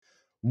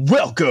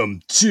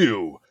Welcome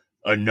to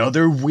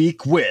Another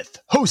Week With,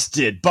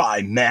 hosted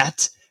by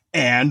Matt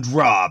and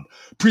Rob,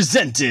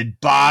 presented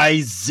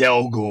by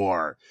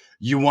Zelgor.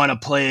 You want to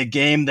play a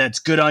game that's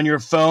good on your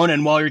phone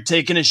and while you're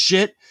taking a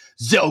shit?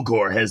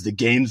 Zelgor has the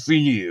game for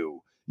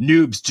you.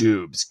 Noobs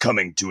Tubes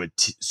coming to a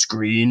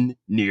screen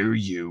near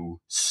you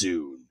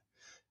soon.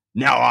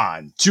 Now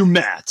on to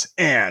Matt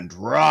and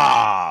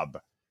Rob.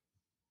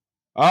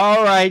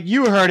 All right,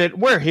 you heard it.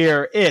 We're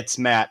here. It's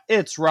Matt.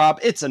 It's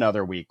Rob. It's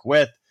Another Week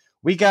With.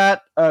 We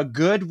got a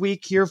good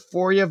week here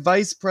for you.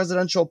 Vice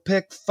presidential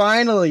pick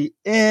finally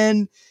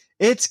in.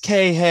 It's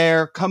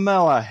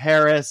Kamala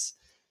Harris.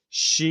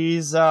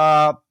 She's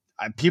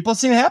people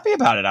seem happy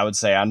about it, I would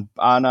say, on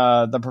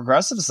the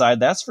progressive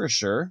side, that's for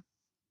sure.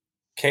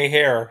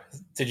 K-Hare.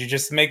 Did you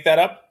just make that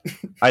up?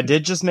 I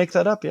did just make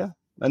that up, yeah.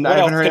 And what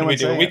I else haven't heard can we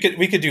anyone do? say it.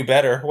 We could do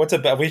better.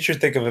 We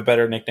should think of a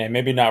better nickname.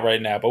 Maybe not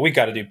right now, but we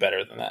got to do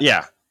better than that.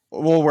 Yeah.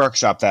 We'll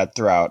workshop that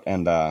throughout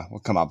and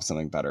we'll come up with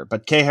something better.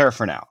 But K-Hare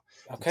for now.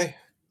 Okay.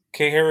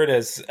 K-Hare it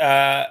is.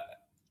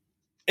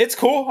 It's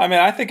cool. I mean,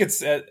 I think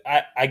it's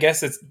I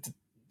guess it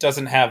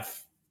doesn't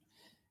have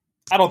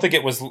I don't think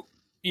it was,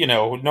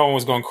 no one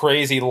was going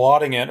crazy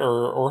lauding it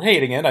or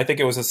hating it. I think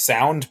it was a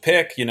sound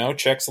pick,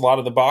 checks a lot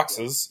of the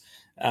boxes.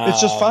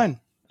 It's just fine.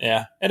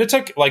 Yeah. And it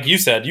took, like you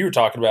said, you were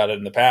talking about it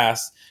in the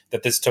past,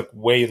 that this took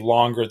way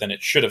longer than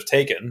it should have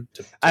taken.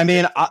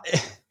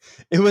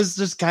 It was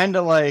just kind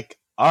of like,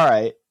 all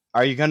right,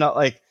 are you going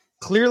to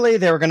clearly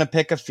they were going to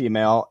pick a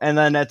female. And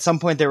then at some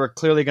point they were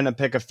clearly going to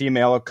pick a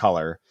female of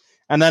color.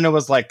 And then it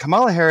was like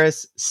Kamala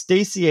Harris,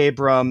 Stacey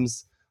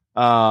Abrams,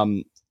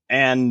 and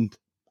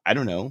I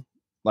don't know,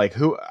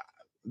 who,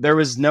 there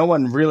was no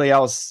one really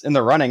else in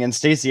the running. And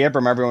Stacey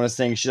Abrams, everyone was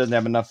saying she doesn't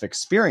have enough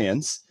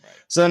experience. Right.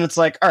 So then it's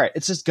like, all right,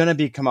 it's just going to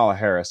be Kamala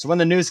Harris. So when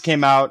the news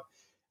came out,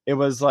 it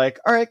was like,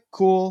 all right,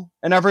 cool.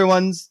 And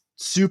everyone's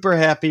super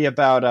happy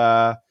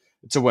about,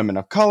 it's a woman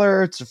of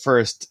color. It's the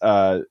first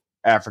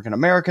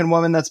African-American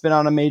woman that's been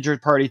on a major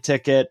party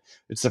ticket.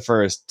 It's the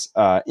first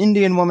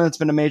Indian woman that's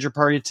been a major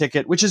party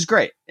ticket, which is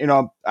great.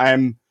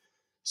 I'm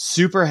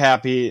super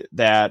happy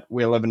that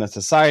we live in a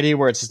society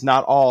where it's just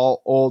not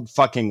all old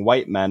fucking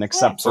white men,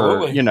 except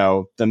for,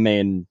 the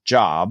main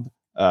job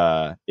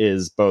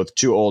is both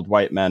two old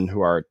white men who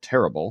are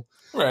terrible.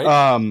 Right.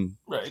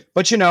 Right.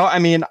 But,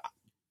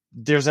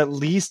 there's at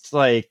least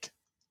I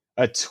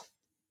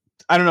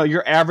don't know,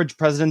 your average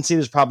presidency,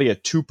 there's probably a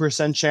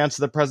 2% chance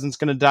the president's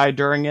going to die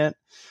during it.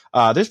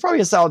 There's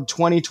probably a solid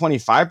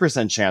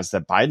 20-25% chance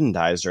that Biden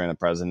dies during the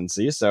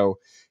presidency. So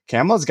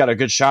Kamala's got a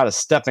good shot of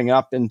stepping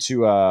up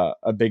into a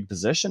big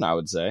position, I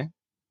would say.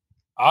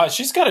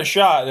 She's got a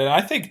shot. And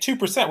I think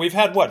 2%, we've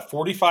had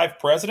 45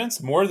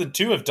 presidents? More than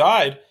 2 have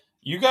died.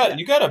 You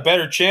got a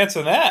better chance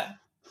than that.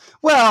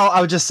 Well, I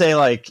would just say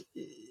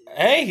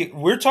hey,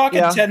 we're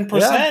talking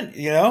 10%,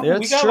 Yeah,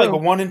 we got true. a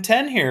 1 in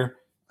 10 here.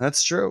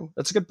 That's true.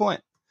 That's a good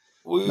point.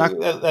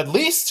 At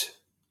least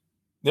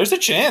there's a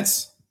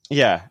chance.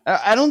 Yeah.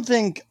 I don't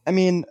think,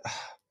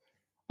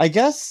 I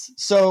guess,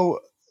 so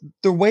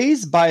the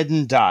ways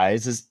Biden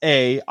dies is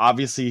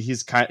obviously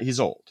he's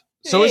old.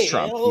 So is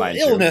Trump, mind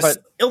illness,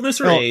 you. Illness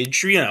or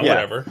age,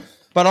 whatever.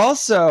 But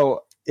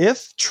also,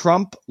 if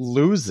Trump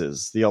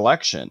loses the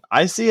election,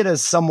 I see it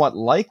as somewhat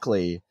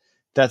likely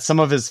that some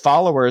of his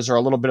followers are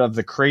a little bit of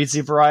the crazy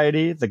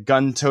variety, the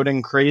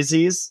gun-toting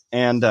crazies,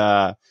 and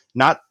if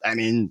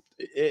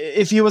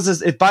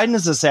Biden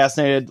is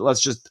assassinated,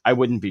 I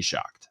wouldn't be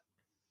shocked.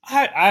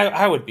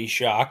 I would be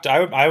shocked.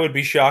 I would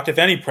be shocked if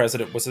any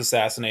president was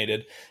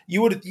assassinated.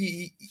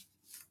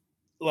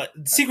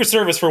 Secret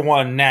Service, for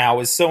one, now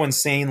is so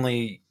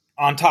insanely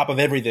on top of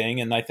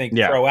everything, and I think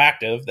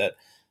proactive, that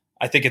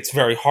I think it's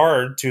very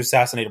hard to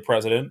assassinate a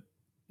president.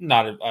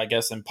 Not, I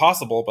guess,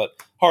 impossible, but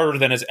harder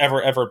than has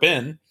ever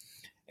been.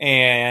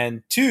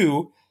 And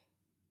 2,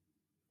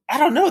 I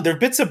don't know. There have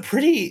been some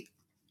pretty,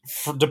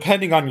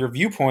 depending on your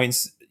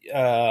viewpoints,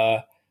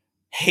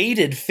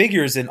 hated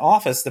figures in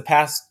office the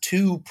past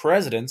 2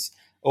 presidents.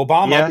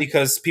 Obama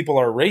because people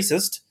are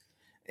racist,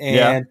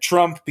 and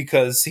Trump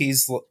because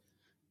he's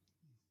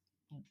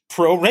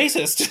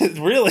pro-racist.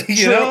 Really,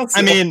 So,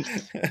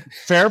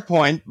 fair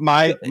point.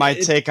 My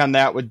take on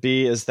that would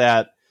be is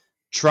that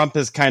Trump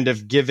has kind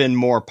of given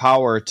more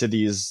power to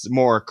these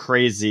more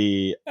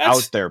crazy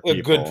out there people.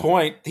 A good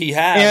point. He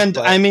has.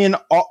 And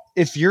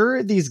if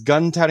you're these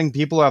gun-toting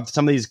people who have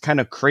some of these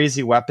kind of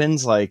crazy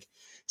weapons,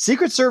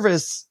 Secret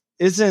Service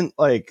isn't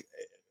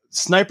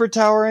sniper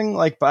towering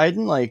like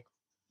Biden,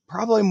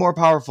 probably more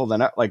powerful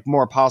than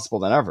more possible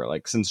than ever,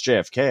 since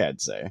JFK,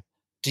 I'd say.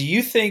 Do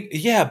you think?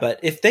 Yeah, but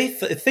if they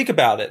think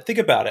about it,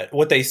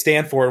 what they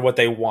stand for and what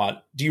they want.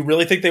 Do you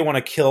really think they want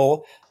to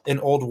kill an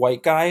old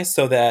white guy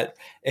so that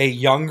a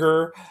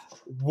younger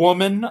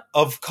woman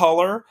of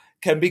color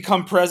can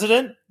become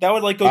president? That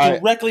would go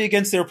directly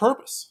against their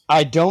purpose.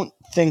 I don't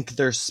think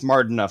they're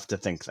smart enough to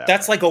think that.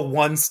 That's a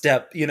one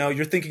step.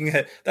 You're thinking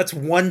ahead. That's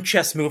one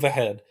chess move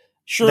ahead.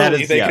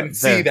 Surely they can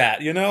see that.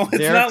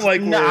 It's not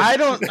like I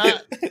don't.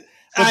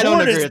 The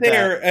board is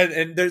there,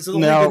 and there's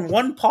only been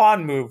one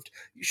pawn moved.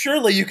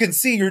 surely you can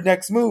see your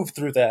next move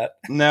through that.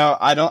 No,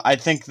 I don't. I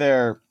think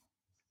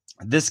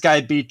this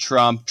guy beat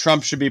Trump.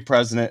 Trump should be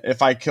president.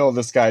 If I kill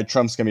this guy,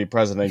 Trump's gonna be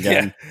president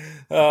again.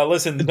 Yeah.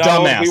 Listen,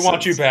 no, we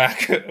want you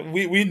back.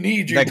 We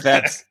need you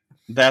back.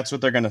 That's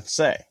what they're gonna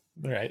say.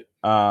 Right.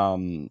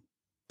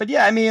 But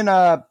yeah, I mean,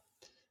 I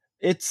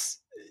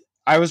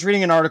was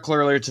reading an article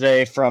earlier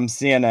today from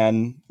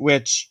CNN,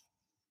 which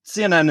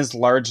CNN is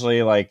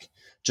largely like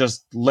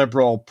just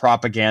liberal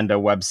propaganda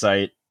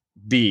website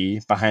B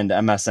behind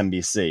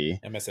MSNBC.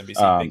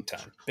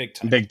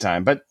 Big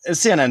time. But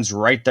CNN's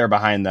right there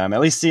behind them. At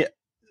least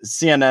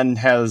CNN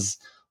has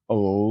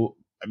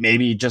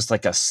maybe just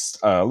like a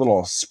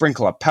little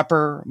sprinkle of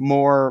pepper,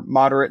 more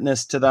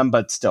moderateness to them,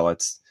 but still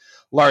it's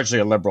largely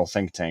a liberal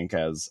think tank,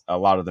 as a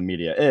lot of the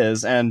media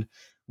is. And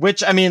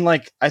which, I mean,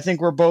 like, I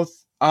think we're both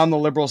on the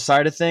liberal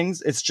side of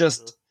things. It's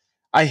just,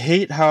 I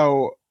hate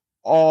how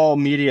all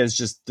media is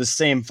just the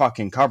same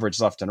fucking coverage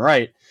left and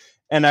right.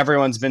 And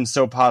everyone's been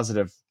so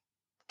positive.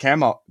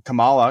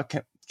 Kamala,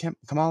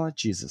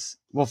 Jesus,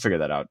 we'll figure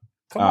that out.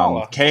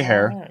 Kamala.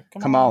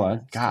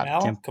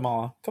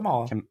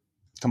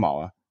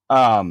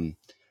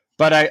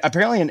 But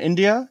apparently in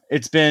India,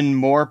 it's been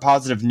more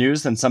positive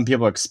news than some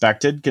people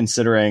expected,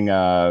 considering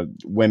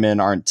women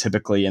aren't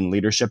typically in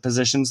leadership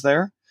positions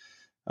there.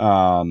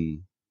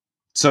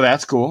 So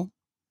that's cool.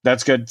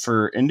 That's good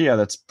for India.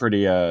 That's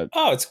pretty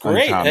it's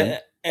great.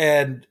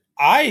 And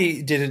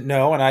I didn't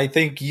know, and I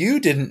think you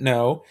didn't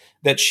know,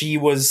 that she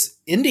was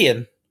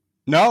Indian.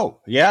 No,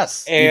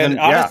 yes. And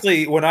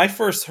honestly, when I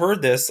first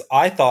heard this,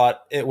 I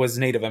thought it was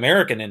Native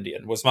American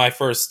Indian, was my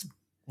first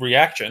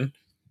reaction.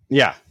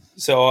 Yeah.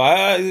 So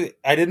I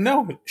didn't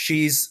know.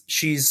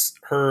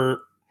 Her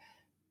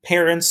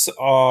parents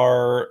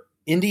are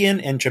Indian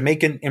and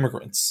Jamaican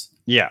immigrants.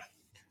 Yeah.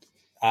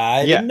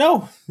 I didn't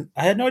know.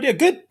 I had no idea.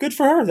 Good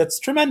for her. That's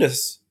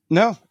tremendous.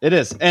 No, it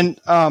is. And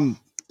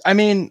I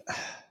mean,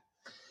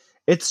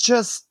 it's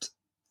just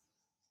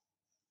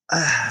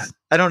I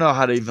don't know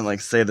how to even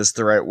like say this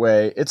the right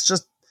way. It's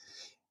just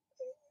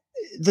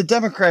the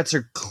Democrats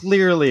are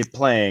clearly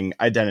playing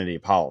identity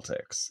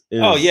politics.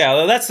 Oh yeah,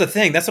 well, that's the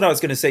thing. That's what I was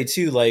going to say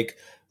too. Like,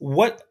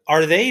 what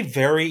are they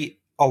very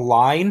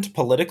aligned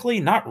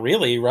politically? Not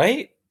really,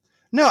 right?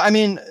 No, I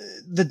mean,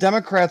 the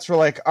Democrats were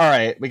like, all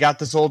right, we got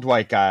this old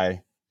white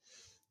guy.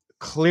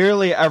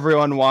 Clearly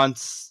everyone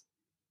wants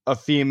a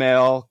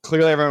female.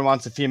 Clearly everyone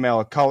wants a female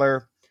of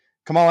color.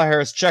 Kamala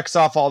Harris checks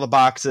off all the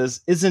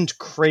boxes, isn't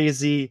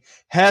crazy,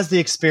 has the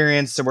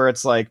experience to where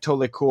it's like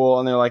totally cool.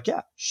 And they're like,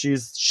 yeah,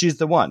 she's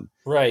the one.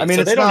 Right. I mean,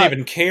 so they don't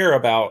even care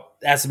about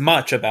as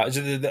much about,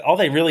 all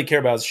they really care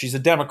about is she's a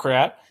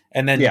Democrat.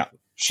 And then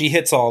she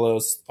hits all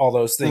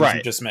those things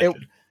you just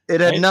mentioned. It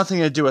had nothing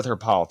to do with her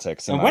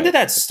politics. And when did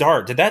that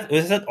start?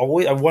 Is that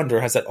always? I wonder.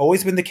 Has that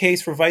always been the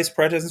case for vice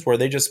presidents, where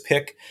they just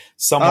pick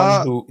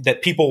someone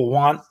that people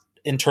want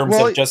in terms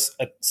of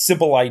just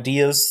simple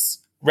ideas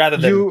rather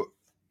than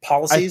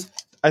policies?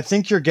 I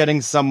think you're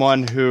getting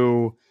someone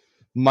who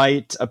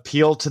might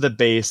appeal to the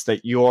base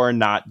that you're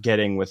not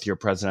getting with your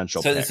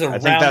presidential pick. I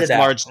think that's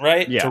large,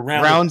 right? Yeah,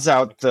 rounds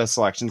out the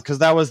selection, because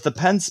that was the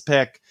Pence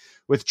pick,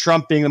 with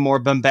Trump being the more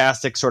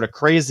bombastic, sort of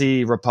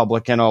crazy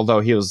Republican, although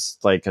he was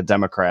like a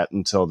Democrat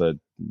until the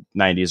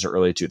 90s or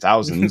early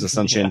 2000s,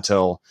 essentially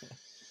until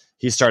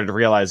he started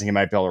realizing he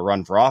might be able to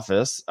run for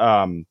office.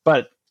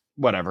 But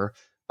whatever.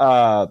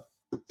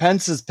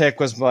 Pence's pick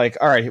was like,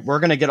 all right,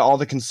 we're going to get all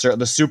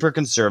the super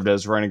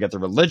conservatives. We're going to get the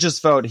religious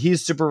vote.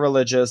 He's super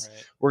religious.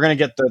 Right. We're going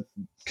to get the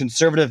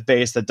conservative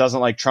base that doesn't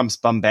like Trump's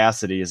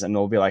bombacities. And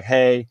we'll be like,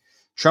 hey,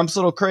 Trump's a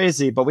little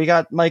crazy, but we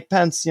got Mike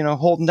Pence,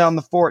 holding down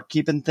the fort,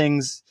 keeping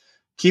things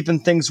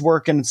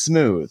working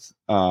smooth.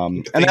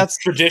 And that's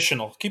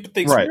traditional. Keeping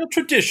things real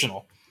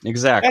traditional.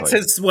 Exactly. That's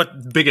his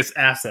biggest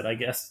asset, I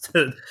guess,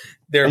 to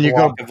their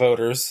block of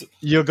voters.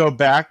 You'll go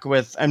back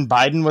with, and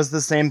Biden was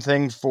the same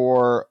thing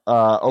for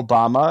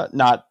Obama,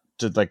 not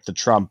to like the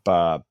Trump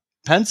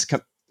Pence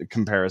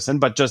comparison,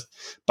 but just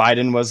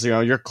Biden was,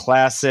 your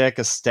classic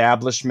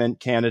establishment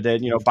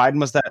candidate. Biden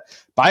was that.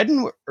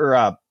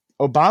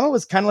 Obama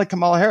was kind of like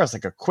Kamala Harris,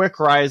 like a quick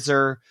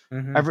riser,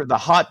 the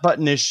hot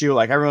button issue.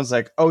 Like everyone's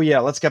like, oh yeah,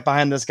 let's get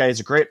behind this guy. He's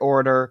a great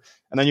orator.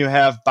 And then you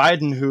have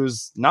Biden,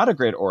 who's not a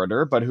great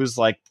orator, but who's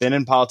like been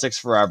in politics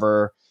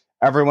forever.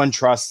 Everyone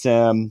trusts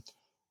him.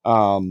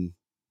 And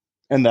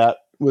that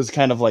was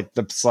kind of like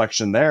the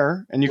selection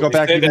there. And you go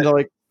back even to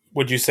like,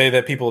 would you say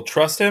that people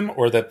trust him,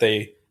 or that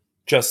they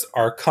just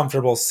are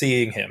comfortable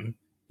seeing him?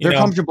 They're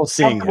comfortable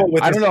seeing him.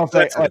 I don't know if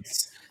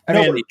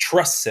nobody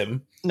trusts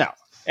him. No.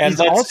 And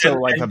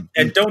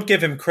don't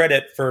give him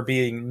credit for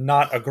being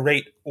not a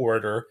great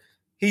orator.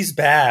 He's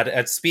bad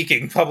at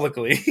speaking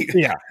publicly.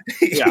 Yeah.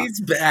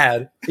 He's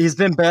bad. He's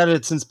been bad at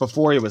it since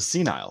before he was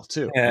senile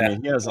too. Yeah. I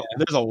mean, there's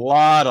a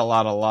lot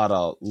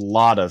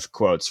of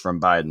quotes from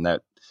Biden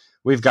that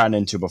we've gotten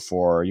into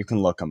before. You can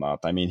look him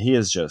up. I mean,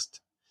 he's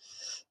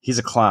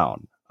a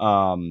clown.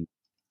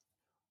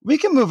 We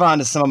can move on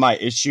to some of my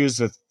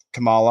issues with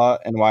Kamala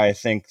and why I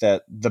think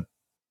that the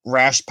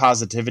rash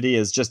positivity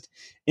is just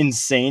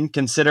insane,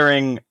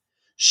 considering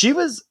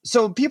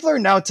so people are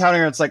now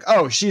touting her. It's like,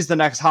 oh, she's the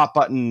next hot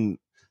button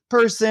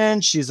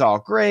person. She's all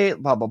great,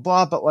 blah, blah,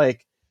 blah. But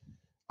like,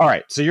 all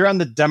right, so you're on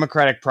the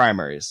Democratic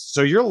primaries.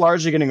 So you're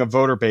largely getting a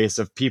voter base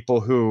of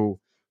people who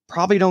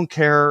probably don't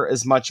care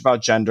as much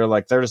about gender.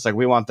 Like they're just like,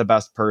 we want the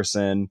best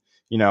person.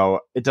 You know,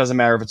 it doesn't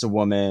matter if it's a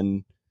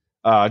woman.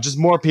 Just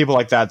more people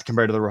like that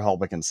compared to the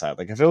Republican side.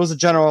 Like if it was a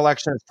general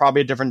election, it's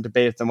probably a different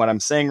debate than what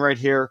I'm saying right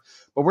here.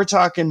 But we're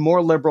talking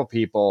more liberal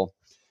people.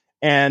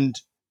 And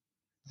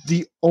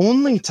the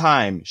only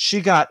time she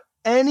got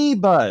any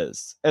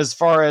buzz as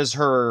far as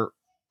her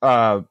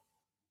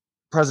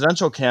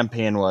presidential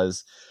campaign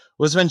was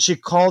when she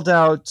called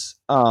out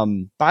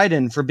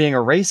Biden for being a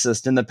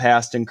racist in the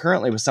past and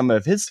currently with some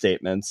of his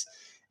statements,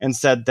 and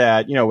said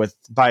that, you know, with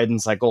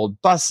Biden's like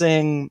old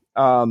busing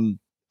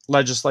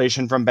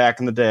legislation from back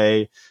in the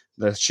day,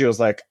 that she was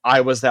like,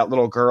 I was that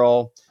little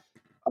girl,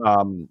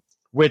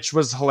 which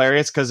was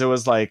hilarious because it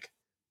was like,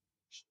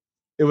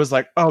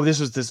 oh, this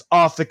was this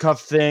off the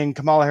cuff thing.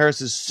 Kamala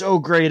Harris is so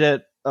great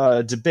at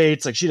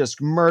debates. Like she just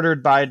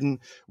murdered Biden,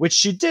 which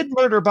she did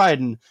murder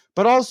Biden.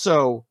 But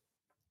also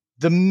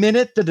the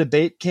minute the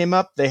debate came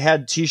up, they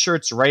had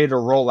t-shirts ready to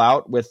roll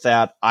out with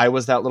that I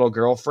was that little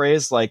girl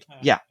phrase. Like,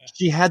 yeah,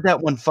 she had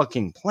that one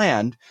fucking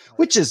planned,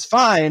 which is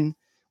fine.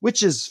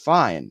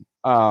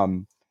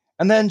 And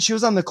then she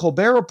was on the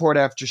Colbert Report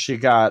after she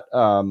got,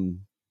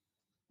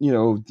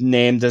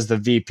 named as the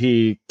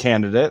VP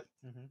candidate.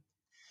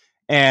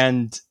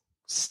 And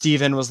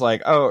Steven was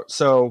like, oh,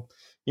 so,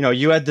 you know,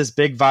 you had this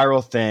big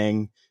viral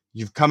thing.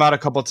 You've come out a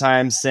couple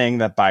times saying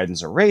that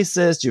Biden's a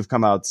racist. You've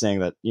come out saying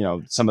that, you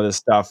know, some of this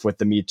stuff with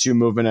the Me Too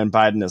movement and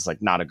Biden is like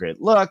not a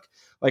great look.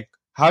 Like,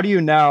 how do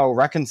you now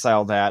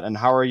reconcile that? And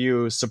how are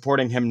you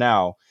supporting him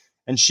now?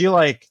 And she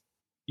like,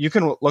 you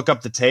can look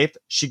up the tape.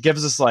 She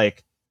gives this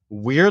like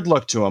weird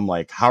look to him.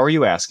 Like, how are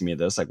you asking me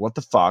this? Like, what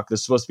the fuck? This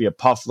is supposed to be a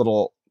puff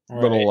little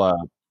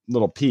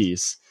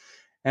piece.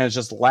 And it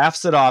just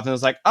laughs it off and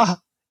it's like,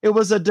 it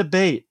was a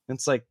debate. And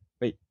it's like,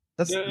 wait,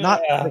 that's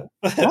not like,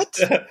 what?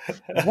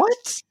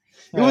 What?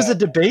 It was a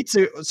debate.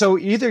 So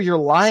either you're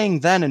lying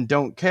then and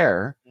don't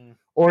care,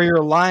 or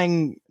you're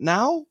lying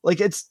now.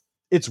 Like it's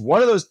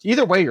one of those.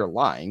 Either way, you're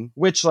lying.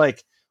 Which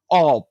like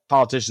all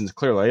politicians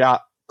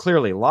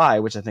clearly lie,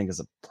 which I think is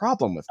a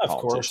problem with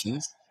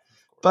politicians.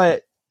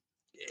 But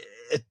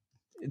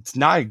it's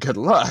not a good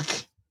look.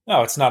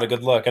 No, it's not a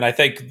good look. And I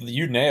think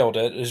you nailed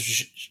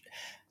it.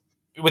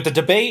 With the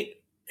debate,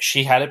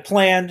 she had it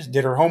planned,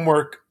 did her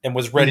homework, and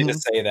was ready to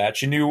say that.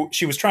 She knew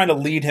she was trying to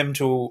lead him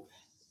to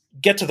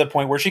get to the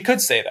point where she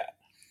could say that.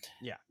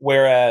 Yeah.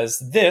 Whereas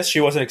this, she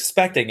wasn't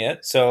expecting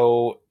it.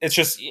 So it's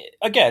just,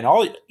 again,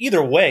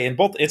 either way, in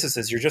both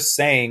instances, you're just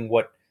saying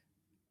what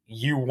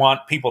you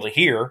want people to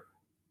hear.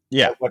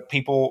 Yeah. What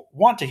people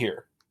want to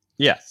hear.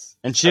 Yes.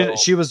 And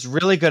she was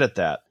really good at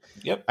that.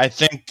 Yep. I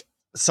think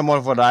somewhat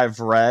of what I've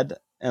read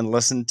and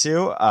listened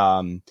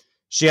to,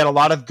 she had a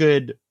lot of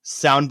good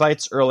sound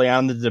bites early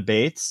on in the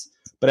debates,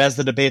 but as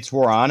the debates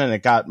wore on and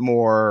it got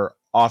more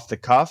off the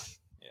cuff,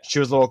 she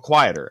was a little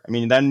quieter. I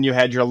mean, then you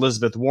had your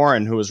Elizabeth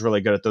Warren, who was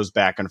really good at those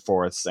back and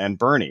forths, and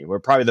Bernie were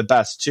probably the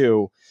best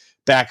two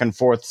back and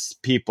forths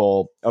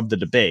people of the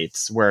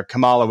debates, where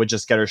Kamala would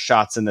just get her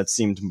shots in that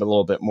seemed a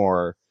little bit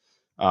more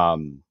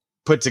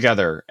put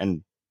together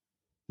and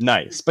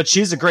nice. But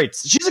she's a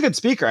good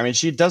speaker. I mean,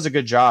 she does a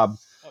good job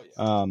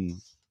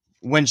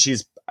when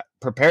she's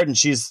prepared, and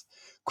she's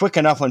quick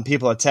enough when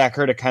people attack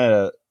her to kind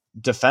of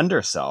defend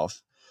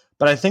herself.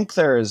 But I think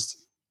there's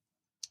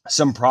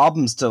some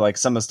problems to like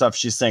some of the stuff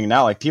she's saying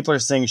now. Like people are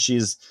saying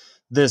she's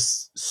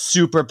this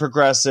super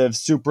progressive,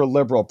 super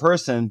liberal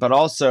person, but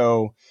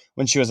also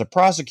when she was a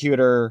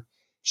prosecutor,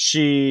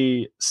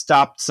 she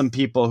stopped some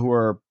people who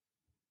were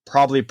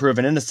probably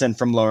proven innocent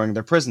from lowering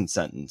their prison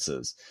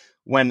sentences.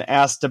 When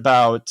asked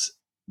about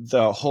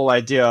the whole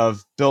idea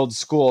of build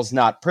schools,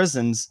 not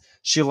prisons,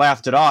 she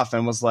laughed it off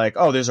and was like,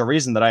 oh, there's a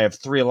reason that I have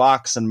 3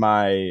 locks in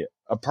my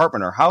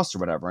apartment or house or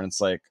whatever. And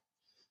it's like,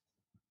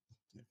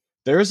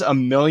 there's a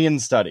million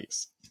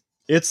studies.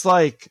 It's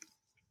like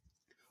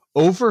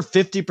over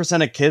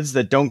 50% of kids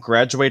that don't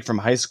graduate from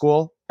high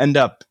school end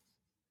up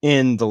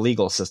in the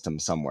legal system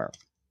somewhere.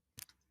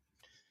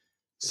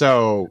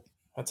 So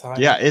that's high.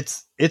 Yeah,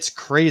 it's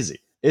crazy.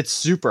 It's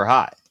super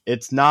high.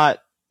 It's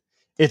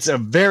a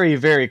very,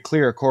 very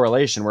clear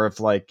correlation where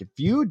if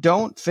you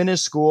don't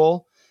finish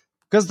school,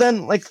 because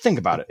then like think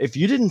about it. If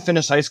you didn't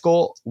finish high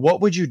school, what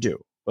would you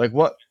do? Like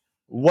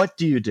what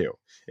do you do?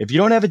 If you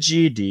don't have a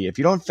GED, if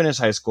you don't finish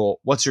high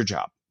school, what's your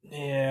job?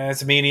 Yeah,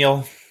 it's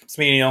menial.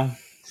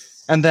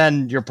 And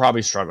then you're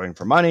probably struggling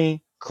for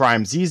money.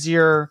 Crime's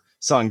easier.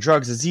 Selling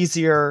drugs is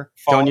easier.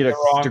 Don't need a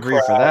degree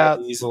for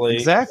that. Easily.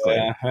 Exactly.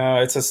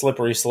 Yeah. It's a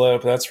slippery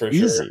slope. That's for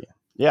sure. Easy.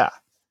 Yeah.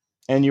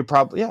 And you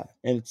probably,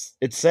 and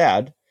it's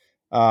sad.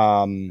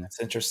 That's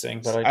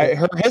interesting. But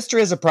her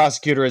history as a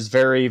prosecutor is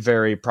very,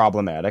 very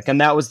problematic. And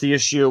that was the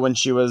issue when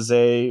she was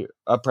a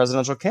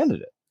presidential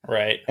candidate.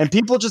 Right. And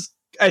people just,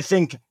 I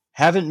think,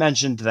 haven't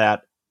mentioned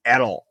that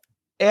at all.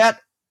 At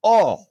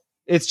all.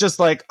 It's just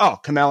like, oh,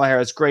 Kamala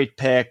Harris, great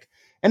pick.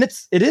 And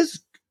it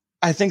is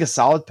I think a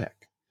solid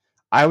pick.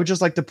 I would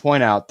just like to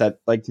point out that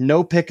like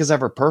no pick is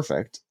ever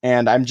perfect,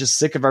 and I'm just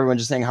sick of everyone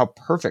just saying how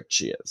perfect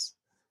she is.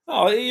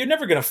 Oh, you're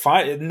never going to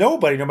find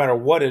nobody, no matter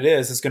what it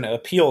is going to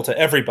appeal to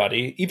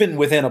everybody, even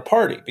within a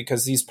party,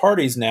 because these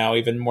parties now,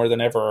 even more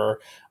than ever,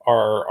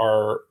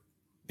 are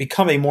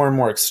becoming more and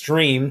more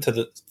extreme to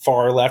the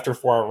far left or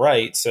far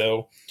right.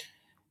 So,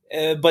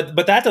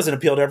 but that doesn't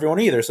appeal to everyone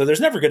either. So there's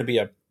never going to be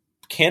a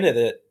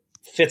candidate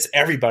that fits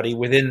everybody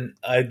within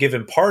a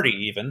given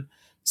party, even.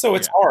 So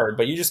it's hard,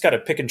 but you just got to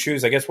pick and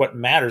choose, I guess, what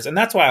matters. And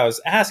that's why I was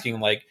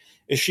asking, like,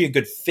 is she a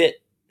good fit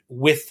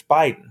with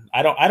Biden?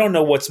 I don't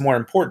know what's more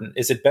important.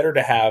 Is it better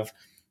to have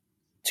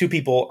two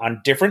people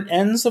on different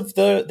ends of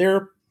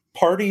their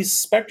party's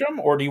spectrum,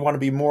 or do you want to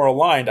be more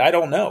aligned? I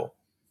don't know.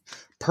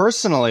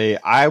 Personally,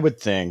 I would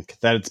think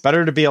that it's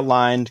better to be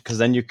aligned, because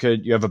then you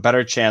have a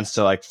better chance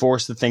to like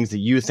force the things that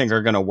you think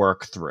are going to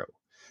work through.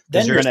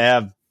 Because you're going to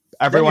have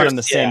everyone in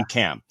the same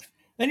camp.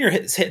 Then you're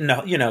hitting,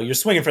 you're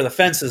swinging for the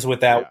fences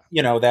with that,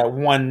 that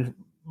one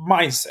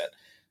mindset,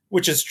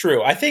 which is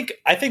true. I think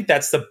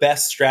that's the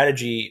best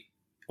strategy.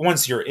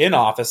 Once you're in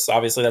office,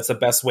 obviously that's the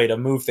best way to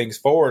move things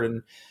forward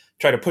and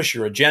try to push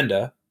your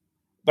agenda.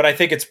 But I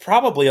think it's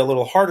probably a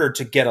little harder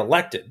to get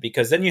elected,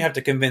 because then you have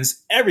to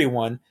convince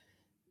everyone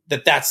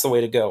that that's the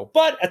way to go.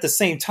 But at the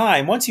same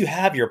time, once you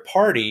have your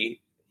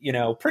party,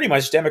 pretty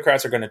much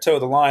Democrats are going to toe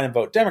the line and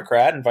vote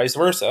Democrat and vice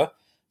versa.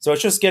 So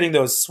it's just getting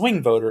those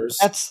swing voters.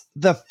 That's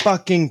the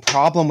fucking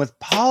problem with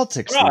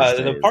politics.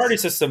 The party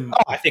system,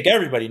 I think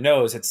everybody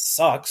knows it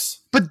sucks.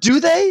 But do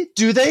they?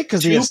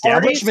 Because the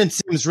establishment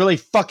seems really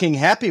fucking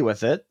happy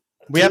with it.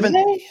 I don't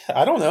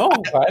know.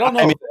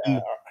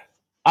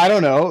 I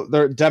don't know.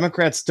 The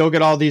Democrats still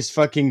get all these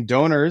fucking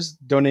donors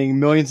donating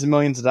millions and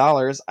millions of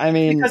dollars. I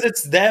mean, because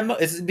it's them.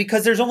 It's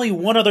because there's only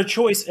one other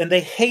choice, and they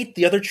hate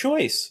the other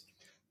choice.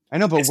 I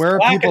know, but where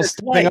are people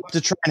stepping up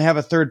to try and have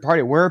a third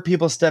party? Where are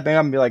people stepping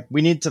up and be like,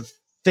 we need to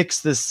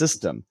fix this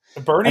system?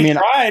 Bernie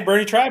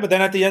tried, but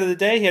then at the end of the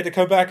day, he had to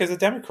come back as a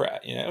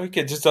Democrat.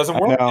 It just doesn't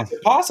work. It's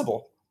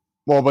impossible.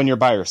 Well, when you're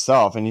by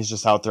yourself and he's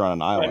just out there on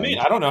an island. I mean,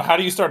 I don't know. How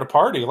do you start a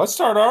party? Let's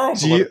start our own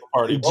political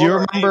party. Do you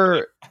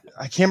remember?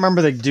 I can't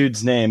remember the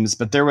dude's names,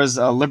 but there was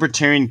a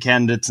libertarian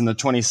candidates in the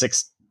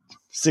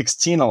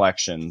 2016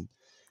 election,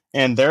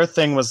 and their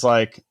thing was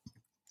like,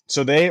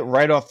 so they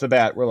right off the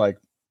bat were like,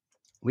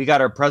 we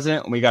got our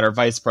president and we got our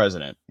vice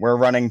president. We're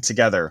running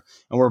together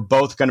and we're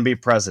both going to be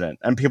president.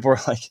 And people were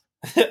like,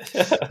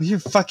 you're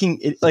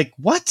fucking like,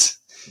 what?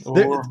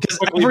 Because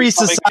every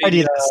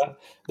society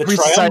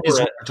is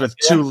worked with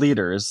two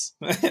leaders.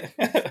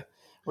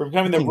 We're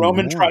becoming the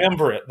Roman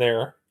triumvirate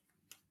there.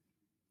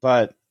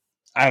 But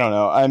I don't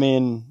know. I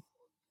mean,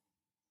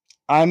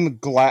 I'm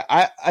glad.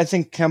 I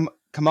think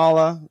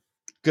Kamala,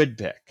 good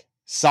pick.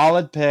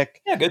 Solid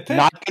pick. Yeah, good pick.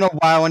 Not going to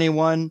wow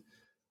anyone.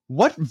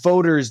 What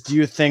voters do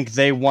you think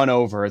they won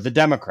over the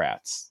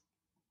Democrats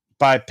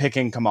by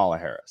picking Kamala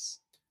Harris?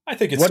 I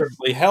think it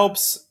certainly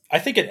helps. I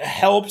think it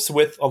helps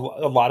with a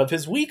lot of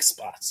his weak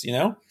spots,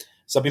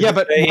 Some people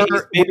but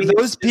were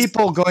those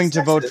people going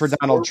to vote for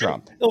Donald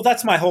Trump? Well,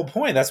 that's my whole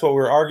point. That's what we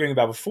were arguing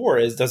about before,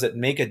 is does it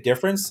make a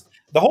difference?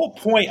 The whole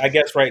point, I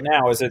guess, right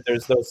now is that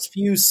there's those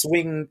few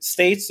swing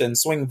states and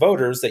swing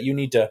voters that you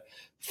need to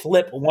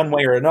flip one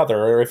way or another.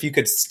 Or if you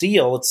could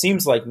steal, it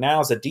seems like now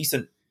is a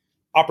decent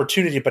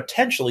opportunity to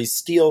potentially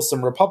steal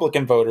some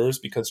Republican voters,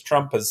 because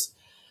Trump has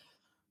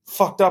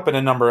fucked up in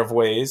a number of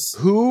ways.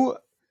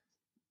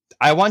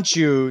 I want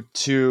you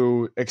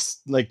to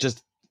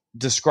just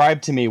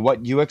describe to me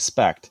what you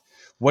expect.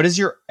 What does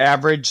your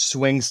average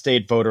swing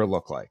state voter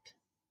look like?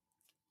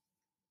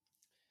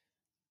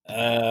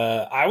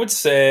 I would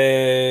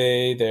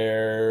say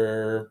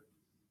they're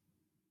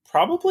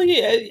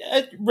probably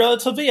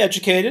relatively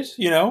educated,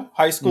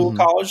 high school,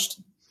 college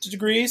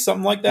degree,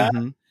 something like that.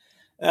 Mm-hmm.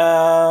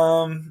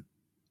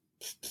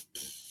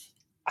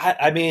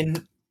 I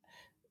mean,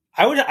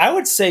 I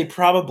would say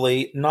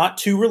probably not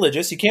too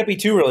religious. You can't be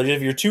too religious.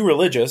 If you're too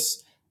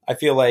religious, I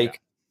feel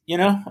like,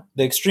 the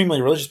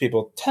extremely religious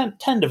people tend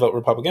to vote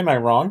Republican. Am I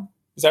wrong?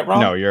 Is that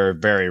wrong? No, you're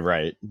very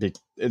right.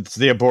 It's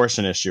the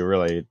abortion issue,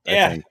 really.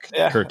 I think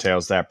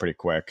curtails that pretty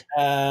quick.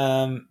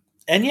 And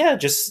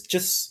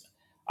just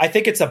I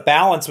think it's a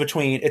balance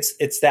between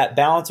it's that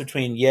balance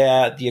between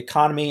the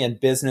economy and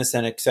business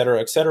and et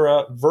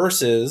cetera,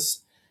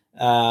 versus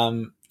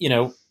human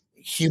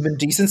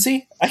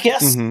decency, I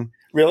guess. Mm-hmm.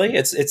 Really,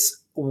 it's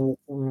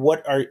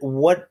what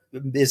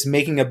is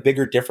making a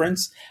bigger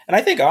difference. And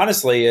I think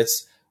honestly,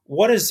 it's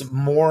what is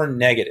more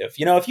negative.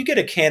 If you get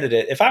a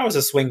candidate, if I was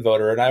a swing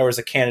voter and I was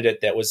a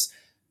candidate that was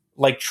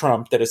like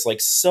Trump, that is like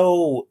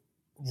so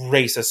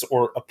racist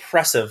or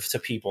oppressive to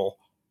people,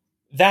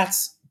 that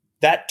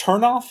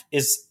turnoff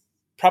is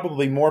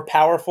probably more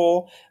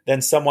powerful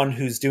than someone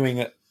who's doing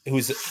a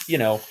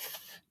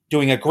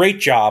great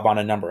job on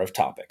a number of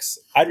topics.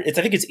 I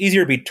think it's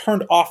easier to be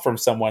turned off from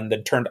someone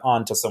than turned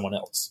on to someone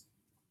else.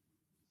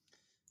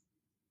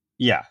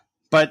 Yeah.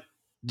 But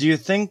do you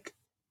think,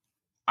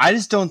 I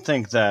just don't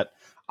think that,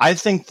 I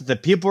think that the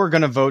people are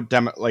going to vote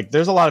like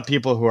there's a lot of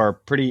people who are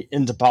pretty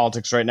into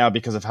politics right now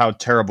because of how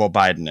terrible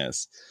Biden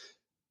is.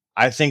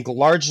 I think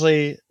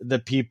largely the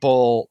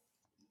people,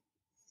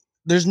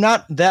 there's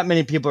not that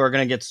many people who are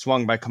going to get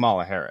swung by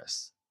Kamala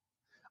Harris.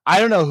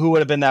 I don't know who would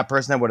have been that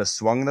person that would have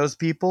swung those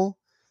people.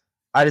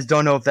 I just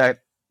don't know if that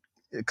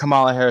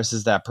Kamala Harris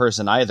is that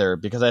person either,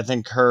 because I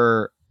think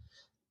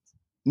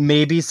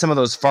maybe some of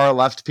those far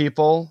left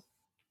people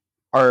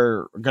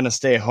are going to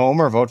stay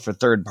home or vote for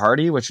third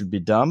party, which would be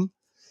dumb.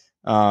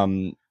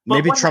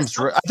 Maybe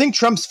I think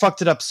Trump's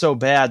fucked it up so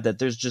bad that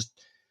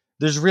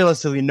there's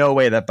realistically no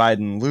way that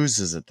Biden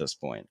loses at this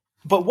point.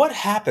 But what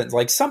happens?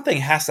 Like, something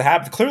has to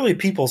happen. Clearly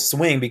people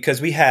swing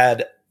because we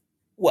had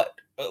what?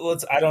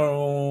 I don't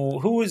know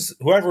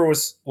whoever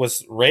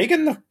was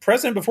Reagan the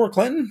president before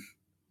Clinton?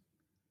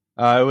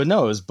 No, it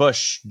was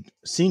Bush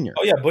Sr.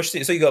 Oh yeah, Bush.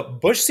 So you go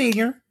Bush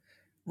Sr.,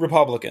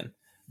 Republican,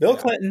 Bill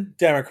Clinton,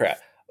 Democrat,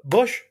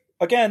 Bush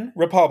again,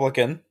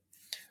 Republican,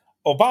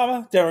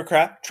 Obama,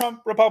 Democrat,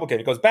 Trump, Republican.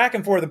 It goes back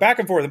and forth and back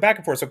and forth and back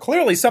and forth. So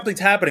clearly something's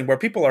happening where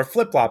people are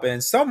flip-flopping,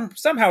 and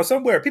somehow,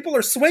 somewhere, people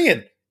are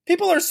swinging.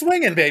 People are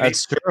swinging, baby.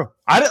 That's true.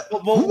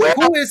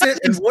 Who is it,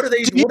 and what are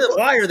they?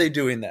 Why are they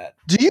doing that?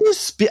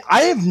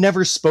 I have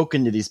never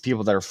spoken to these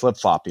people that are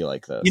flip-floppy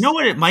like this. You know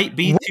what it might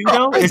be, too,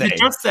 though? Is it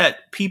just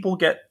that people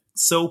get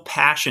so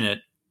passionate?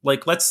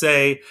 Like, let's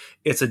say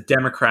it's a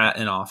Democrat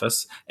in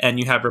office and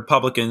you have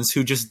Republicans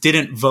who just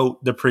didn't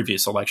vote the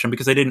previous election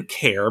because they didn't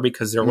care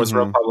because there was a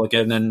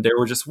Republican and they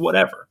were just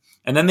whatever.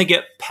 And then they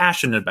get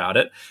passionate about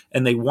it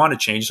and they want to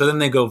change. So then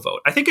they go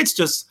vote. I think it's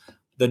just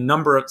the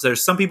number of,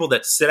 there's some people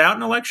that sit out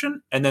an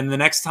election and then the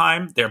next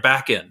time they're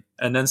back in.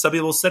 And then some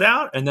people sit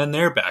out and then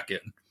they're back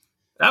in.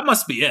 That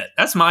must be it.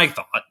 That's my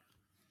thought.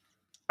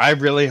 I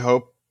really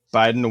hope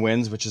Biden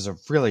wins, which is a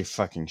really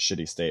fucking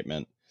shitty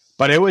statement.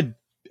 But it would,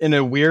 in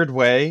a weird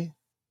way,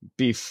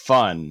 be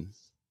fun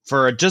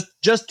for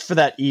just for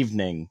that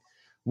evening,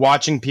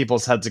 watching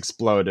people's heads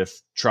explode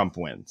if Trump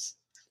wins.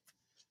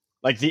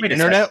 Like the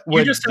internet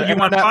would. You just said you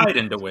want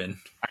Biden to win.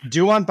 I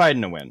do want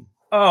Biden to win.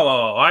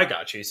 Oh, I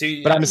got you.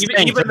 See, but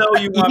even though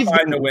you want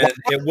Biden to win,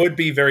 it would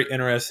be very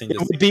interesting. It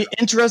would be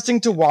interesting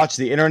to watch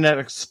the internet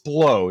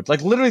explode.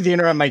 Like literally, the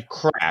internet might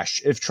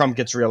crash if Trump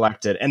gets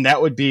reelected, and that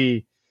would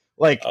be.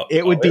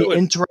 It would be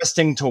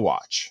interesting to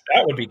watch.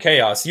 That would be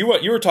chaos. You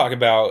were talking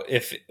about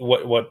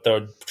what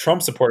the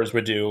Trump supporters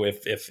would do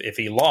if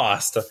he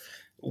lost.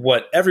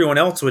 What everyone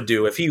else would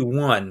do if he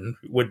won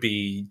would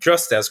be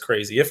just as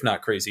crazy, if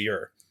not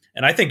crazier.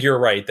 And I think you're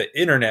right. The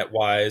internet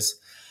wise,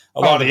 a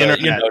lot of the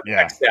internet,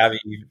 tech savvy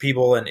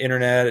people and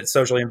internet, it's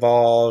socially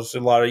involved. A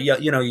lot of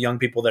young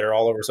people that are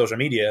all over social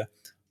media.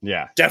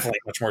 Yeah, definitely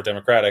much more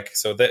democratic.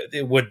 So that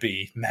it would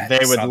be madness.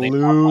 They would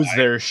lose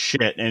their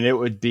shit, and it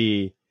would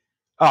be.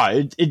 Oh,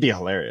 it'd be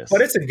hilarious. But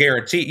it's a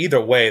guarantee.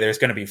 Either way, there's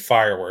going to be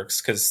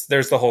fireworks because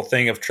there's the whole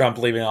thing of Trump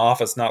leaving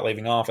office, not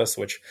leaving office,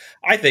 which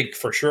I think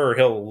for sure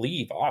he'll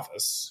leave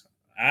office.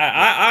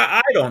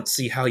 I don't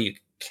see how you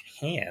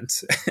can't.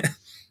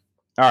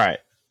 All right.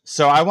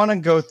 So I want to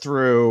go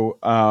through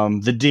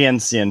the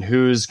DNC and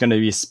who's going to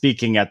be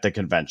speaking at the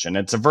convention.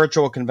 It's a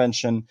virtual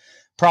convention,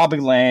 probably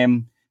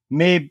lame.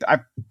 Maybe I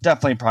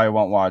definitely probably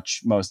won't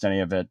watch most any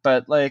of it,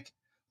 but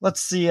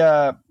let's see.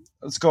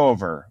 Let's go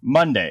over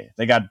Monday.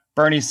 They got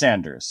Bernie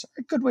Sanders.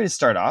 A good way to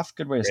start off.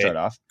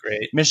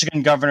 Great.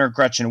 Michigan Governor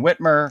Gretchen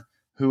Whitmer,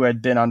 who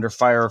had been under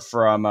fire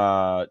from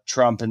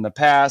Trump in the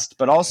past,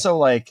 but also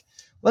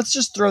let's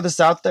just throw this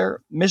out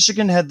there.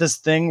 Michigan had this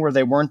thing where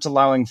they weren't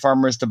allowing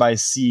farmers to buy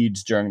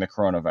seeds during the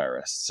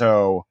coronavirus.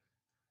 So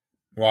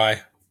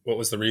why? What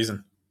was the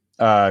reason?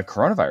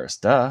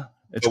 Coronavirus, duh.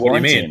 It's what do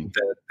you mean?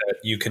 That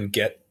you can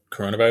get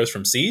coronavirus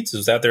from seeds?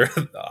 Is that their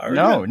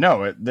argument?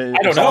 No.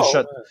 I don't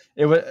know.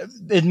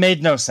 It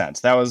made no sense.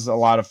 That was a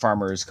lot of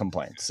farmers'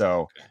 complaints.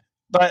 So,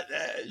 but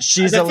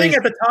she's the thing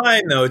at the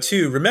time, though.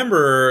 Too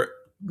remember,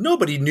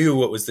 nobody knew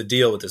what was the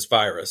deal with this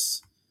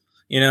virus.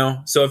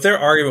 So if their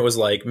argument was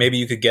maybe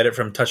you could get it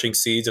from touching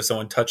seeds if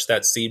someone touched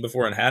that seed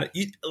before and had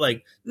it,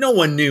 no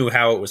one knew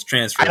how it was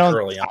transferred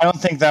early on. I don't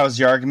think that was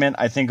the argument.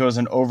 I think it was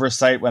an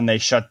oversight when they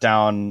shut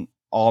down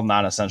all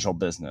non-essential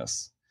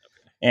business.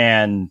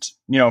 And,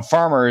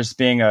 farmers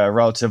being a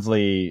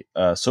relatively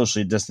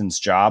socially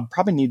distanced job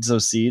probably needs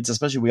those seeds,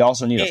 especially we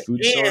also need a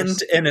food source.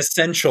 And an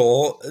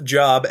essential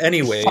job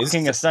anyways.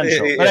 Fucking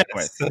essential. Yes. But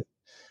anyways.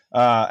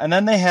 And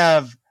then they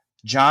have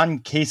John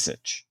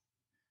Kasich,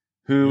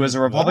 who was a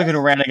Republican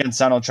who ran against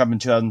Donald Trump in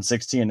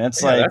 2016.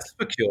 It's that's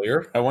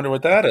peculiar. I wonder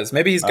what that is.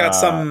 Maybe he's got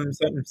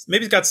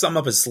maybe he's got something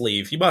up his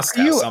sleeve. He must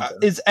have something.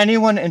 Is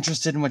anyone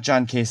interested in what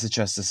John Kasich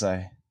has to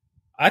say?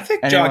 I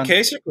think John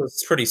Kasich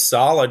was pretty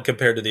solid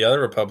compared to the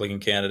other Republican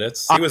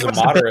candidates. He was a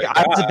moderate guy.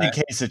 I was a big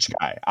Kasich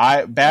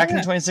guy. Back in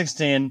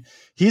 2016,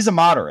 he's a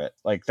moderate.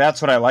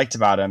 That's what I liked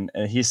about him.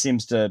 And he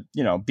seems to,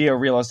 be a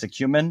realistic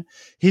human.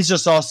 He's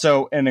just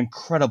also an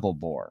incredible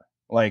bore.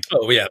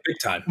 Oh yeah, big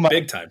time bore.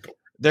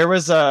 There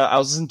was I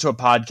was listening to a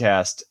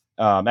podcast.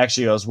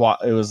 Actually,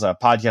 it was a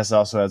podcast that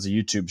also has a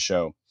YouTube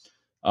show.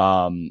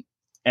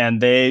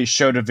 And they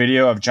showed a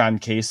video of John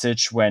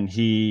Kasich when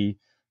he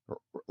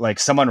like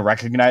someone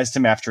recognized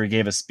him after he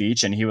gave a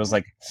speech, and he was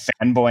like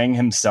fanboying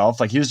himself.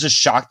 Like he was just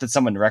shocked that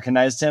someone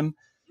recognized him.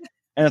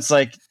 And it's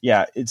like,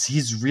 yeah,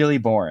 he's really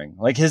boring.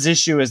 Like his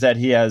issue is that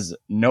he has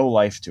no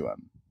life to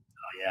him.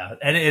 Oh, yeah,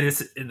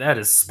 and that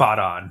is spot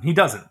on. He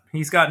doesn't.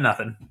 He's got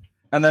nothing.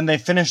 And then they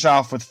finish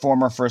off with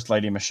former First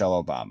Lady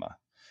Michelle Obama,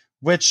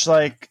 which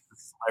like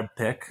I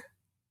pick.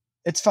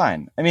 It's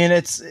fine. I mean,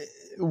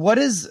 what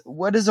is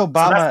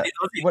Obama? So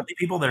that's the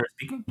people that are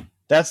speaking.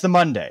 That's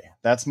Monday.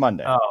 Oh,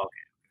 okay.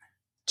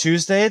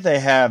 Tuesday they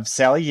have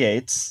Sally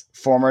Yates,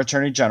 former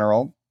Attorney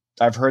General.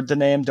 I've heard the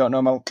name, don't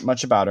know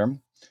much about her.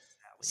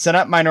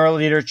 Senate Minority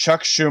Leader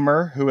Chuck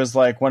Schumer, who is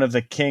like one of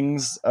the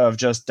kings of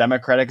just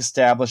Democratic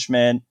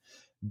establishment,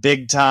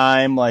 big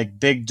time, like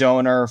big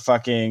donor,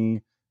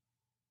 fucking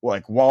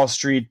like Wall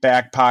Street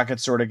back pocket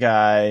sort of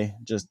guy.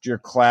 Just your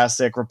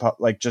classic,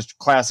 just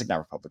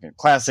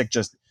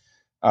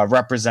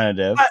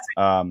representative.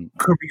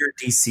 Career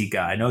DC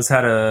guy, knows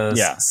how to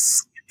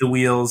the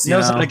wheels.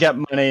 Knows how to get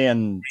money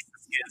and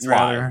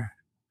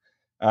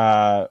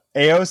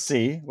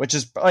AOC, which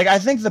is like I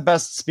think the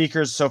best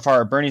speakers so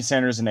far are Bernie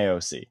Sanders and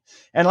AOC.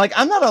 And like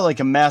I'm not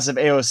a massive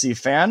AOC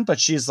fan, but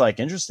she's like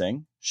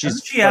interesting.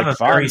 Doesn't she have a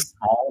very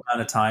small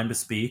amount of time to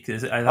speak?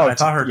 I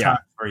thought her time was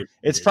very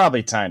it's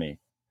probably tiny.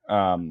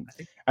 And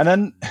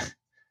then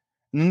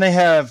they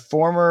have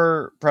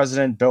former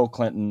President Bill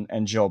Clinton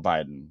and Jill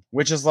Biden,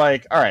 which is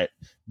like, all right,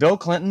 Bill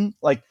Clinton,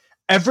 like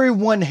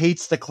everyone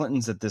hates the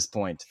Clintons at this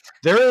point.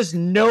 There is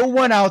no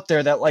one out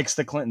there that likes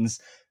the Clintons.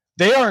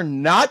 They are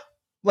not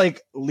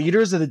like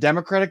leaders of the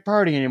Democratic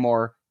Party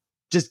anymore.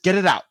 Just get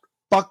it out.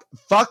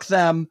 Fuck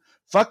them.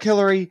 Fuck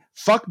Hillary.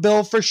 Fuck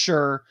Bill for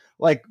sure.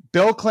 Like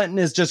Bill Clinton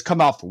has just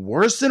come off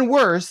worse and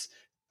worse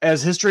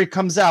as history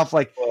comes out.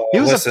 Like he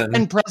was a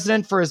fine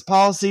president for his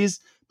policies,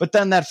 but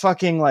then that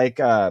fucking like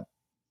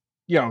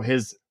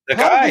his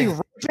probably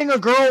raping a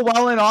girl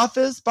while in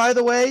office, by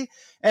the way,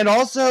 and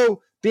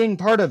also being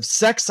part of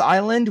Sex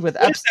Island with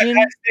Epstein.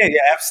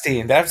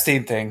 Epstein. The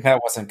Epstein thing,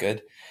 that wasn't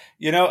good.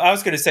 I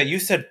was going to say, you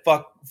said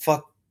fuck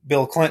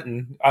Bill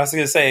Clinton. I was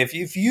going to say,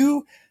 if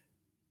you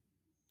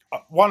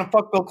want to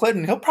fuck Bill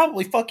Clinton, he'll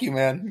probably fuck you,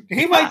 man.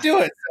 He might do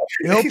it.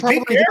 He'll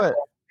probably do it.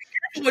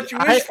 Be careful what you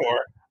wish for.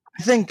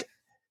 I think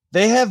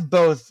they have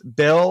both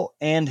Bill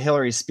and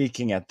Hillary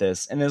speaking at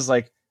this, and it's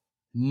like,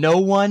 no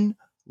one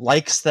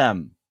likes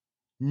them.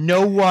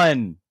 No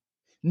one.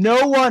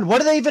 What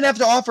do they even have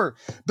to offer?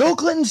 Bill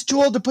Clinton's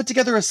too old to put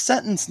together a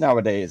sentence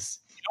nowadays.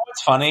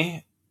 What's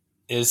funny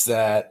is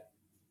that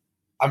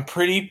I'm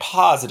pretty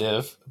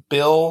positive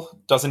Bill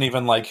doesn't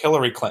even like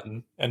Hillary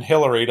Clinton, and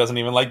Hillary doesn't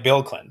even like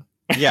Bill Clinton.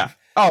 Yeah.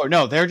 Oh,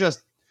 no, they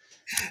could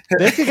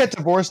get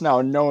divorced now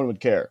and no one would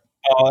care.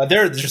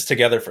 They're just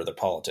together for the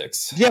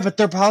politics. Yeah, but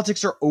their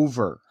politics are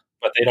over.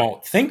 But they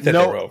don't think that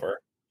they're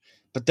over.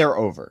 But they're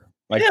over.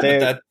 Like they're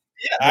done.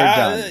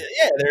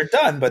 They're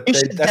done. But they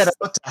should get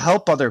out to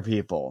help other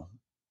people.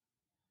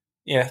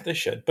 Yeah, they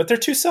should. But they're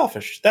too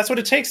selfish. That's what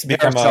it takes to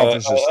become a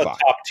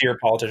top-tier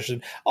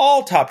politician.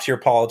 All top-tier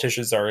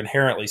politicians are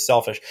inherently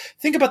selfish.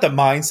 Think about the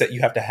mindset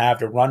you have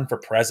to run for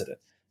president.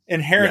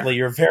 Inherently,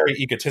 you're very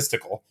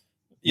egotistical.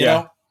 You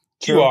know?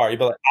 True. You are. You'd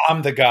be like,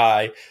 I'm the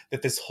guy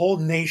that this whole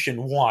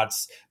nation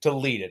wants to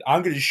lead it.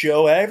 I'm going to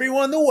show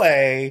everyone the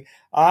way.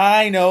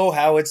 I know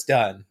how it's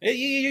done.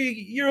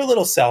 You're a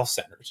little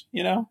self-centered,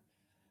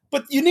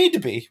 But you need to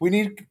be. We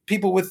need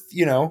people with,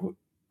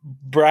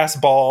 brass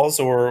balls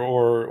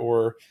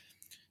or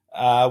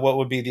what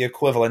would be the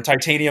equivalent,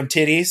 titanium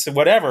titties,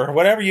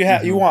 whatever you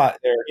have, you want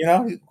there.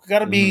 You got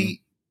to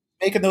be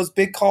making those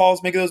big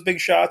calls, making those big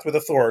shots with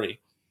authority.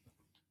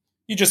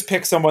 You just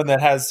pick someone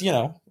that has,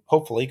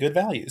 hopefully good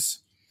values.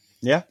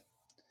 Yeah.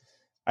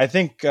 I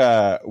think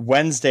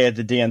Wednesday at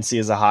the DNC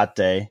is a hot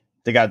day.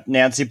 They got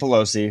Nancy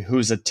Pelosi,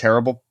 who's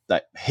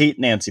I hate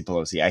Nancy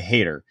Pelosi. I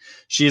hate her.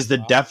 She is the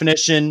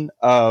definition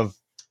of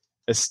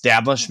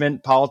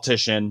establishment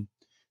politician.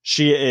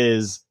 She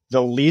is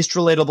the least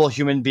relatable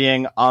human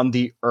being on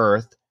the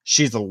earth.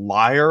 She's a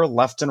liar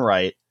left and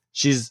right.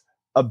 She's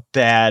a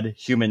bad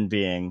human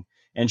being.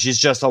 And she's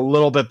just a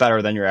little bit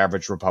better than your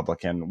average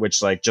Republican,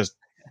 which just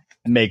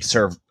makes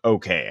her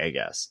okay, I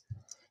guess.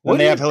 Would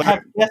not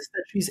have guessed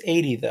that she's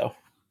 80, though.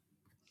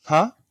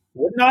 Huh?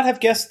 Would not have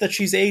guessed that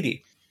she's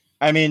 80.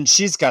 I mean,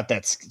 she's got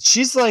that.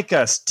 She's like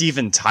a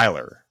Steven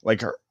Tyler.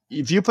 Like her.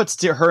 If you put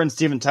her and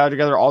Steven Tyler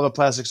together, all the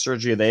plastic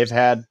surgery they've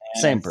had,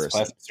 same person.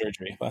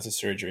 Plastic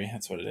surgery.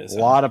 That's what it is. A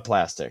lot of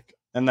plastic.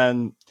 And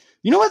then,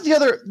 you know what?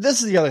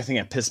 This is the other thing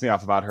that pissed me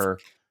off about her.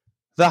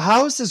 The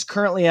House is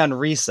currently on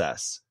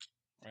recess.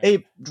 Right.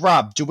 Hey,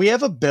 Rob, do we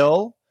have a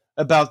bill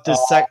about this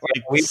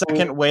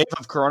second wave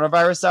of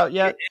coronavirus out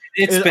yet?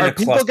 Are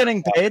people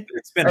getting paid?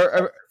 It's been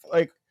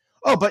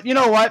but you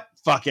know what?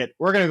 Fuck it.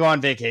 We're going to go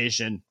on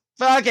vacation.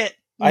 Fuck it.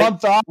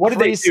 Month off. What did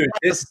they do?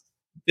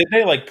 Did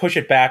they push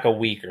it back a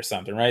week or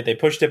something, right? They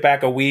pushed it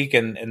back a week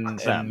and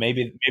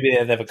maybe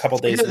they have a couple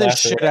days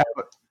left.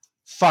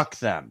 Fuck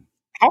them.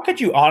 How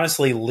could you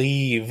honestly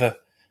leave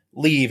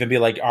and be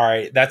like, all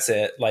right, that's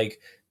it?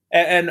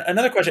 And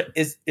another question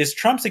is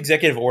Trump's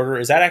executive order,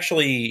 is that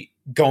actually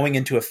going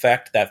into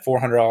effect, that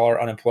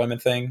 $400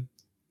 unemployment thing?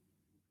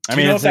 I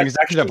mean, it's an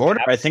executive order.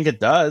 Happened? I think it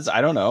does.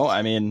 I don't know.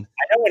 I mean,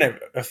 I know when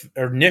it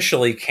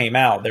initially came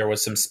out, there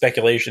was some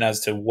speculation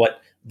as to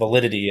what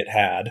validity it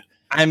had.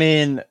 I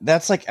mean,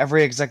 that's like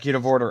every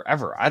executive order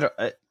ever. I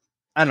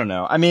don't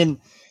know. I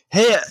mean,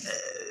 hey,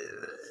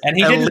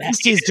 and at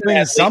least he's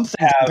doing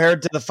something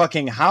compared to the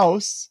fucking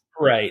House,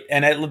 right?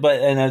 And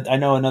I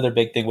know another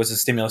big thing was the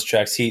stimulus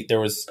checks.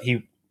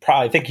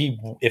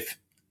 If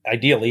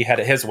ideally had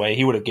it his way,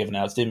 he would have given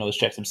out stimulus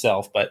checks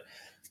himself, but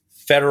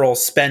federal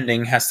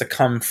spending has to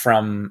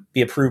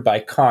be approved by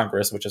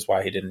Congress, which is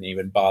why he didn't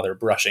even bother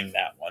brushing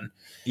that one.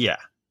 Yeah.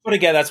 But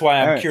again, that's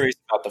why I'm curious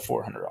about the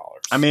 $400.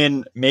 I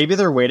mean, maybe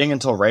they're waiting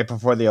until right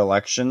before the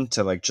election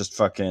to like just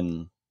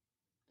fucking,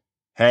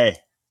 hey.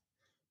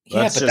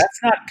 Yeah, but that's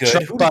not good.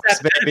 Trump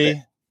bucks,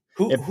 baby.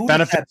 It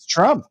benefits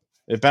Trump.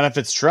 It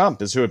benefits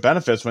Trump is who it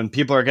benefits when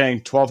people are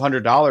getting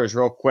 $1,200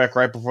 real quick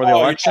right before the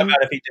election. You're talking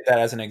about if he did that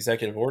as an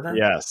executive order?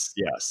 Yes.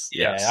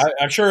 Yeah,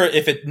 I'm sure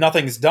if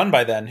nothing's done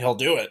by then, he'll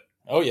do it.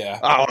 Oh, yeah.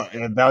 Oh,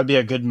 that would be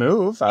a good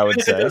move, I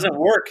would say. If it doesn't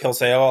work, he'll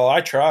say, oh, well,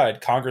 I tried.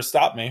 Congress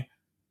stopped me.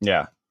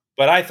 Yeah.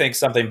 But I think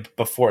something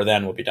before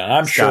then will be done.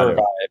 I'm sure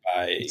by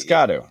it's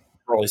got to.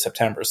 Early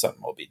September,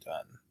 something will be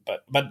done.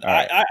 But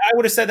I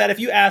would have said that if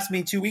you asked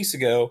me 2 weeks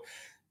ago,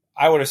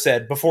 I would have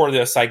said before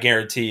this, I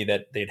guarantee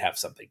that they'd have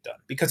something done.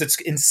 Because it's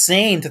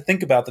insane to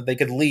think about that they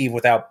could leave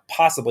without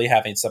possibly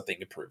having something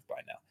approved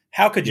by now.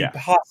 How could you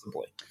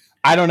possibly?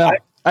 I don't know.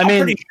 I'm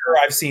pretty sure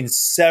I've seen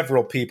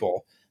several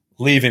people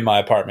leaving my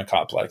apartment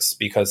complex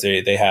because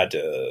they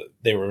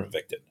were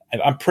evicted.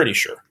 I'm pretty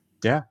sure.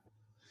 Yeah.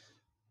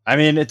 I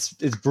mean, it's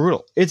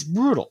brutal. It's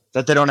brutal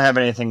that they don't have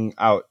anything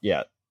out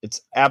yet.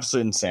 It's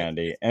absolute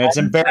insanity. And it's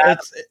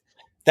embarrassing.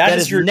 That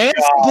is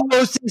Nancy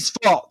Pelosi's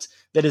fault.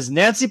 That is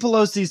Nancy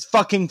Pelosi's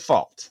fucking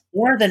fault.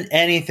 More than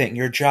anything,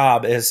 your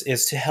job is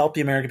to help the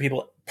American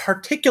people,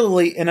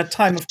 particularly in a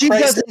time of crisis.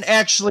 She doesn't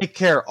actually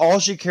care. All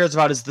she cares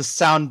about is the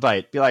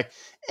soundbite. Be like,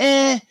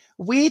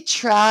 we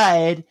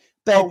tried,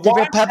 but the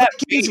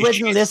Republicans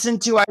wouldn't listen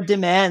to our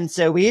demands,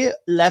 so we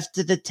left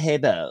the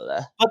table.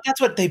 But that's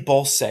what they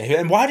both say.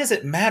 And why does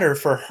it matter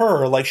for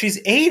her? Like,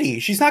 she's 80.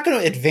 She's not going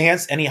to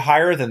advance any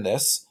higher than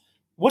this.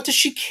 What does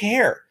she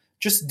care?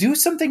 Just do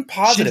something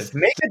positive.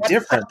 Make a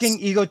difference.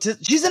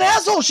 She's an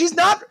asshole. She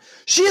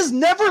has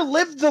never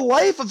lived the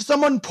life of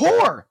someone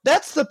poor.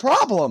 That's the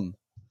problem.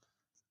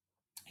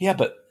 Yeah,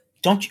 but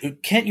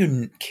can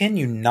you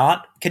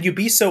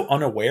be so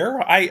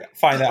unaware? I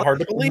find that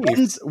hard to believe.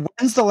 When's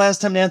the last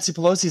time Nancy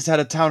Pelosi's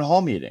had a town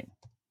hall meeting?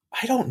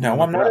 I don't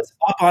know. I'm not as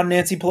up on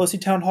Nancy Pelosi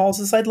town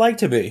halls as I'd like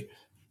to be.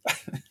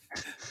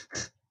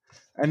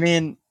 I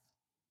mean,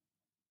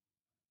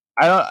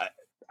 I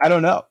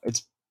don't know.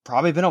 It's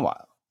probably been a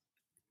while.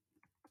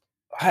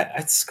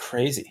 It's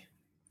crazy.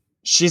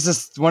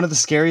 She's one of the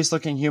scariest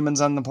looking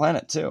humans on the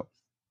planet too.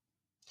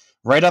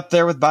 Right up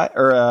there with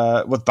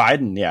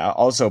Biden. Yeah.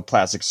 Also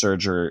plastic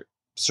surgeon's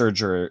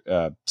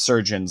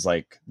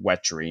like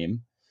wet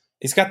dream.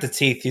 He's got the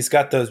teeth. He's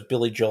got those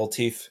Billy Joel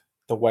teeth.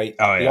 The white,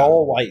 the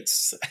all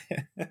whites.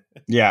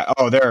 Yeah.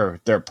 Oh,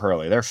 they're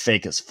pearly. They're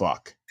fake as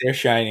fuck. They're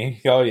shiny.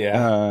 Oh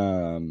yeah.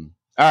 All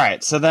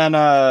right. So then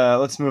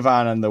let's move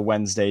on the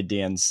Wednesday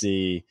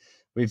DNC.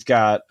 We've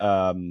got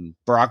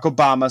Barack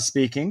Obama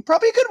speaking.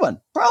 Probably a good one.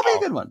 A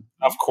good one.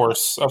 Of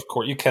course.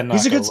 You cannot.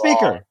 He's a good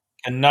speaker.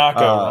 Cannot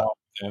go wrong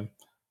with him.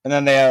 And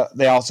then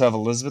they also have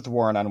Elizabeth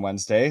Warren on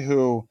Wednesday,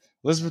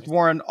 Elizabeth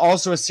Warren,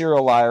 also a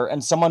serial liar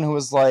and someone who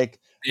was like,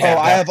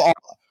 I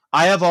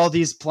have all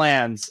these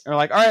plans. And we're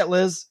like, all right,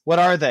 Liz, what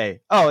are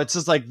they? Oh, it's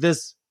just like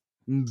this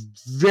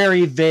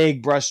very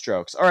vague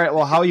brushstrokes. All right,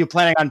 well, how are you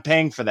planning on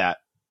paying for that?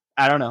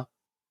 I don't know.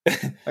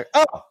 Like,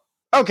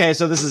 okay,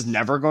 so this is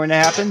never going to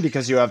happen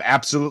because you have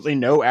absolutely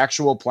no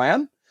actual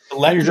plan.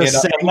 Elect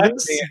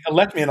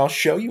me and I'll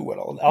show you what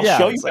I'll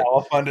show you how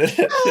I'll fund it.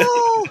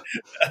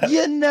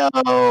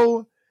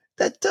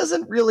 That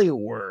doesn't really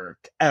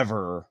work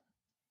ever.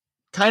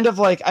 Kind of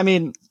like, I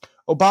mean,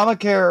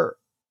 Obamacare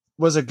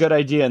was a good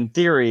idea in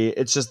theory.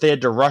 It's just they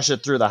had to rush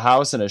it through the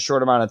House in a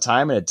short amount of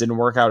time, and it didn't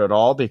work out at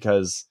all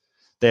because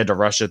they had to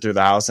rush it through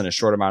the House in a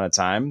short amount of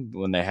time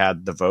when they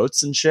had the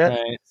votes and shit.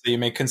 Right. So you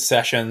make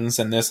concessions,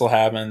 and this will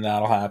happen, and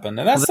that'll happen,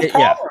 and that's the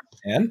problem,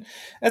 man.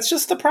 That's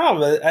just the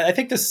problem. I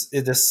think the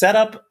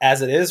setup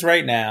as it is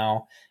right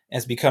now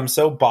has become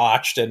so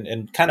botched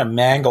and kind of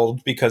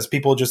mangled because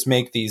people just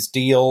make these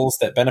deals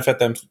that benefit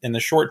them in the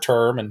short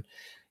term, and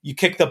you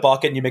kick the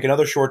bucket and you make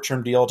another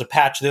short-term deal to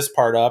patch this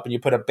part up, and you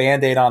put a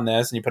Band-Aid on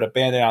this and you put a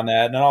Band-Aid on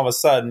that, and then all of a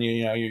sudden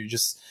you're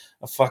just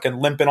fucking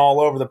limping all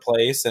over the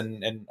place,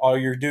 and all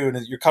you're doing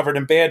is you're covered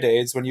in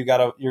Band-Aids when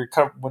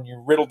when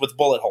you're riddled with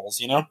bullet holes,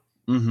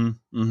 Mm-hmm.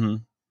 Mm-hmm.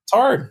 It's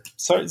hard.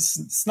 So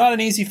it's not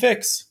an easy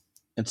fix.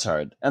 It's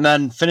hard. And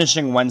then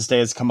finishing Wednesday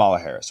is Kamala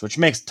Harris, which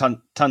makes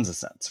tons of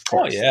sense, of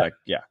course. Oh,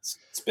 yeah. It's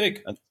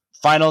big.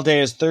 Final day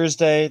is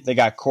Thursday. They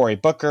got Cory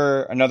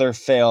Booker, another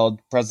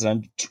failed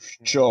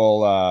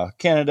presidential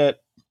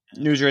candidate,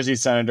 New Jersey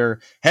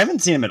senator.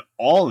 Haven't seen him at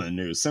all in the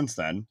news since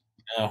then.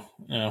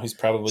 No, he's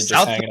probably just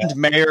South hanging out.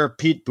 Mayor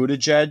Pete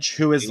Buttigieg,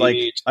 who is like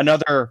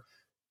another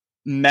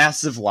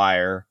massive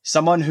liar,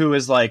 someone who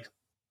is like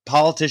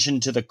politician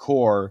to the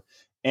core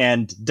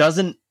and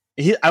doesn't.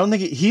 I don't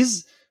think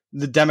he's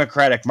the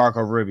Democratic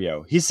Marco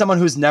Rubio. He's someone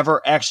who's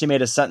never actually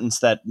made a sentence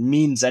that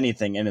means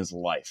anything in his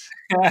life.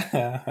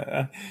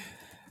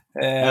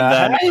 And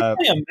then he's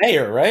a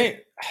mayor, right?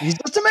 He's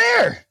just a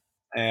mayor.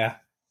 Yeah.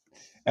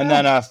 And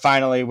then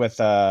finally with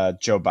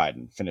Joe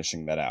Biden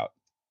finishing that out.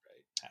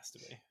 Right. Has to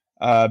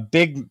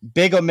be.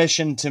 Big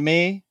omission to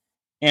me,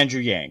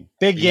 Andrew Yang.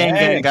 Big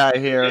Yang guy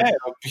here. Yeah,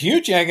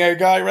 huge Yang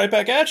guy right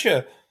back at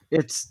you.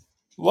 It's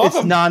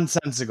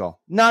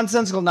nonsensical.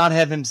 Nonsensical not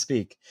have him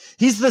speak.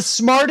 He's the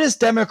smartest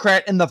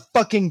Democrat in the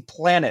fucking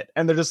planet.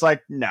 And they're just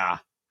like, nah.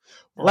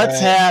 Let's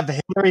have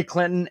Hillary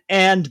Clinton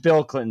and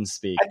Bill Clinton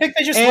speak. I think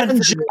they just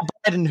and Joe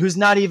Biden, who's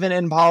not even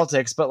in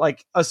politics, but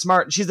like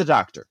she's a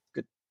doctor.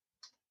 Good.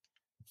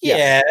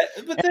 Yeah,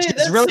 but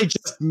she's really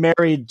just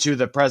married to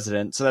the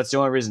president, so that's the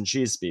only reason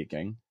she's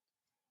speaking.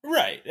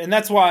 Right, and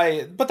that's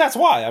why. But that's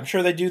why I'm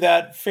sure they do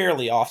that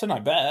fairly often. I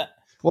bet.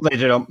 Well, they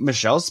did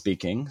Michelle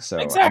speaking, so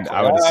exactly.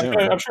 I would assume.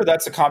 I'm sure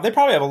that's they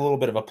probably have a little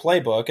bit of a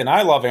playbook, and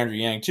I love Andrew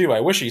Yang too.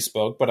 I wish he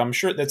spoke, but I'm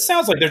sure that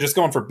sounds like they're just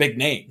going for big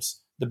names.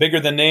 The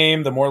bigger the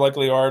name, the more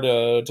likely you are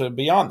to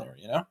be on there,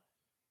 you know?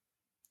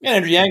 Yeah,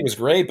 Andrew Yang was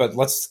great, but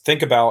let's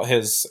think about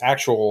his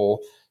actual,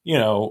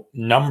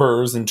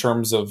 numbers in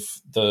terms of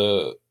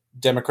the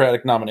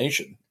Democratic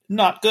nomination.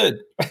 Not good.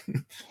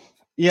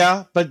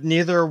 Yeah, but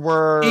neither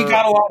were... He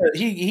got a lot of...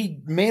 He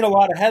made a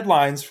lot of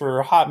headlines for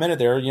a hot minute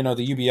there.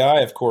 The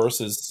UBI, of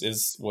course,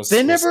 was...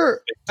 They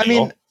never... I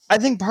mean, I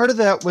think part of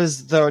that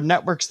was the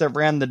networks that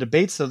ran the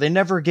debates, though. They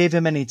never gave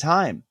him any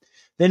time.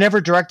 They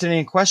never directed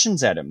any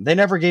questions at him. They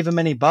never gave him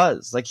any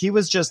buzz. Like, he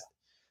was just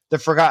the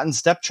forgotten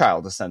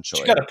stepchild,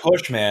 essentially. You got to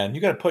push, man.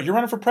 You got to push. You're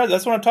running for president.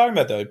 That's what I'm talking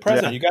about, though.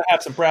 President, you got to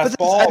have some brass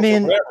balls or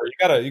whatever. You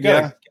got to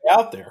get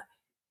out there.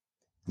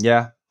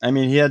 Yeah. I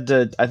mean,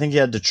 I think he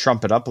had to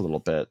trump it up a little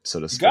bit,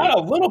 so to speak. Got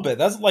a little bit.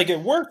 That's like it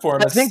worked for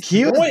him. I think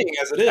he was, annoying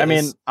as it is. I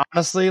mean,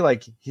 honestly,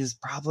 like, he's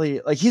probably,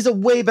 like, he's a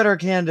way better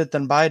candidate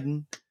than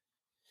Biden.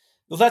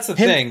 Well, that's the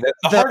thing.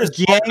 The hardest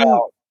part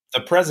about the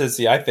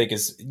presidency, I think,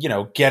 is,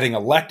 getting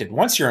elected.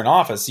 Once you're in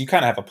office, you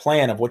kind of have a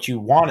plan of what you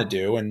want to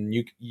do, and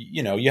you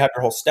have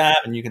your whole staff,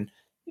 and you can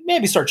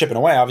maybe start chipping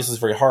away. Obviously,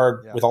 it's very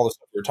hard with all the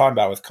stuff we were talking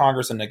about with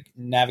Congress and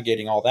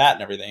navigating all that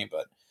and everything,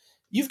 but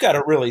you've got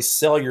to really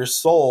sell your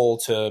soul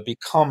to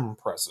become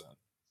president.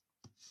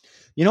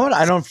 You know what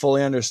I don't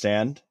fully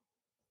understand?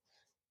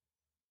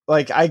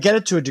 Like, I get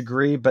it to a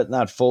degree, but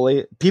not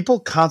fully. People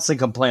constantly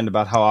complain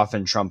about how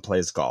often Trump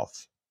plays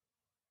golf.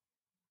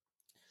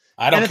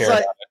 I don't care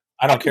about it.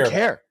 I don't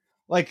care.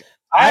 Like,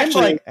 I'm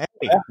like,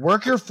 hey,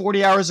 work your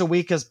 40 hours a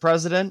week as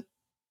president.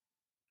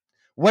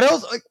 What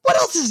else? Like, what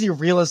else is he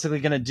realistically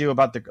going to do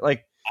about he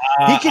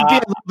could be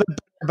a little bit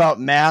better about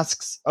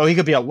masks. Oh, he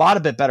could be a lot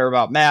of bit better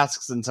about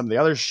masks and some of the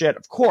other shit.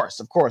 Of course.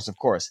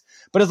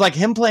 But is like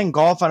him playing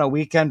golf on a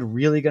weekend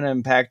really going to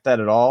impact that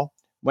at all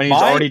when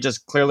he's already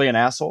just clearly an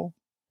asshole?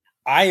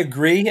 I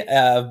agree,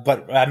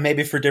 but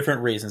maybe for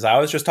different reasons. I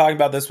was just talking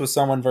about this with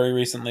someone very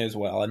recently as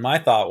well, and my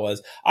thought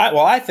was,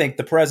 I think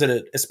the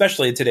president,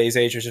 especially in today's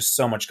age, there's just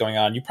so much going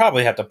on. You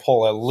probably have to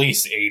pull at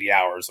least 80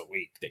 hours a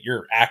week that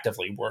you're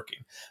actively working.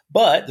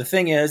 But the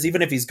thing is,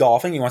 even if he's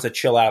golfing, he wants to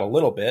chill out a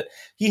little bit.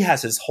 He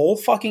has his whole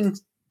fucking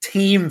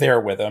team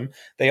there with him.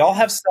 They all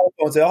have cell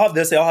phones. They all have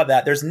this. They all have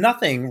that. There's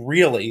nothing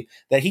really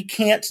that he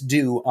can't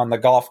do on the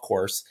golf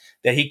course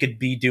that he could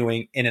be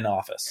doing in an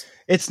office.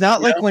 It's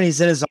not like when he's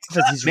in his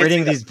office, he's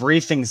reading these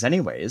briefings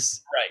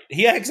anyways. Right.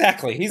 Yeah,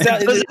 exactly.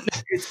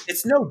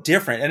 It's no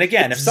different. And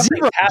again, if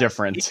something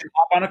happens, he can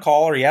hop on a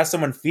call or he has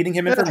someone feeding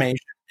him information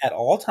at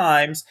all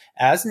times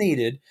as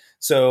needed.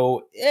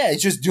 So yeah,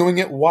 it's just doing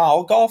it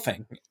while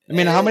golfing. I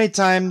mean, how many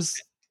times,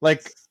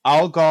 like,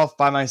 I'll golf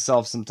by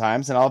myself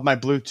sometimes and I'll have my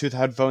Bluetooth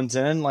headphones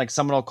in, like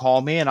someone will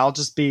call me and I'll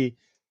just be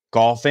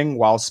golfing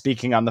while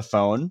speaking on the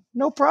phone.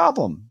 No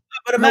problem.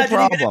 But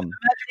imagine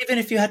even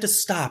if you had to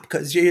stop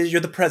because you're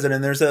the president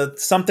and there's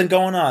something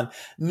going on.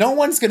 No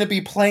one's going to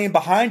be playing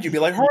behind you. Be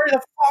like, hurry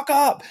the fuck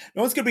up.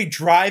 No one's going to be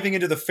driving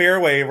into the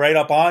fairway right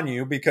up on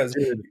you because...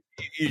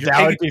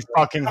 that would be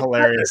fucking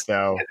hilarious,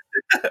 though.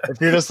 If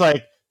you're just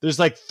like, there's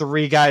like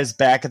 3 guys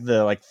back at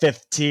the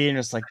 15.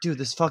 It's like, dude,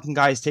 this fucking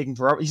guy is taking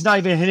forever. He's not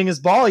even hitting his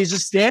ball. He's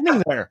just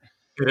standing there.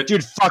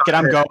 Dude, fuck it.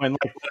 I'm going.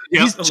 Like,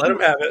 let him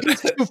have it.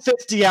 He's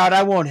 250 out.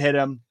 I won't hit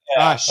him.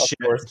 Yeah, shit.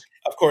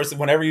 Of course,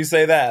 whenever you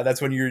say that, that's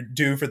when you're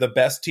due for the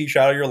best tee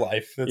shot of your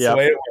life. That's the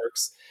way it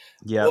works.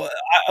 Yeah. Well,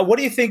 what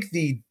do you think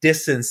the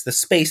distance, the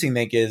spacing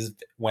think is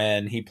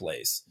when he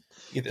plays?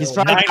 He's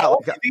probably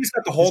he's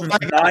got the whole 9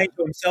 to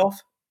himself.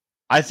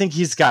 I think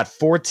he's got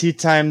 4 tee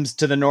times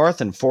to the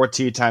north and 4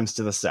 tee times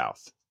to the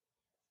south.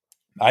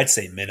 I'd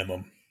say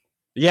minimum.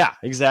 Yeah,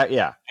 exactly.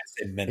 Yeah.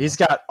 He's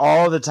got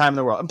all the time in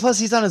the world. And plus,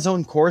 he's on his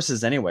own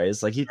courses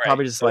anyways. Like, he'd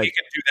probably just he can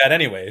do that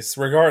anyways,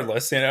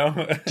 regardless,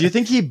 Do you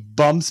think he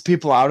bumps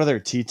people out of their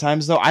tee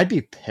times, though? I'd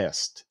be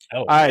pissed.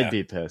 I'd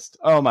be pissed.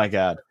 Oh, my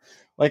God.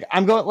 Like,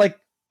 I'm going, like,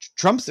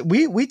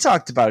 we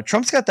talked about it.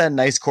 Trump's got that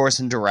nice course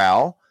in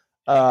Doral.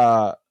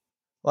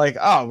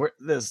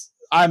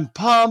 I'm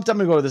pumped. I'm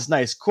gonna go to this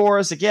nice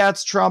course. Like, yeah,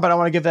 it's Trump. I don't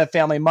want to give that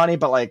family money,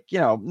 but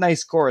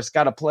nice course.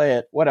 Got to play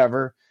it.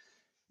 Whatever.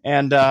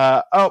 And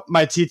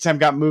my tee time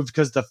got moved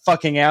because the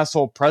fucking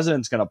asshole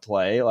president's gonna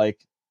play.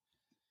 Like,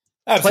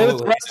 absolutely. Play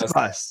with the rest of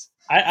us.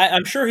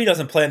 I'm sure he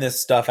doesn't plan this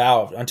stuff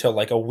out until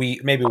like a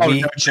week, maybe a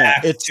week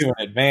back to in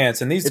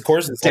advance. And these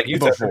courses, like you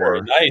said, are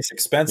very nice,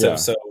 expensive. Yeah.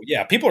 So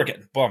yeah, people are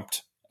getting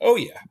bumped. Oh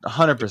yeah,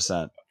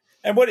 100%.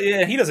 And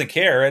he doesn't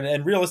care.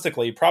 And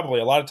realistically,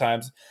 probably a lot of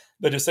times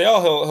they just say,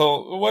 "Oh,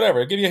 he'll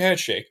whatever, give you a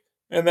handshake,"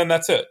 and then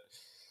that's it.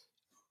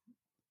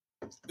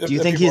 Do you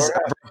think he's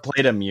ever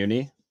played a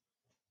muni?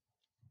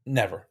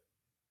 Never.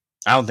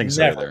 I don't think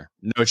so either.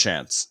 No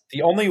chance.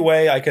 The only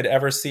way I could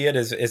ever see it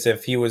is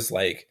if he was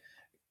like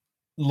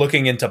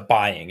looking into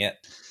buying it.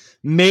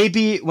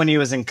 Maybe when he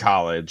was in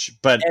college,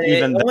 but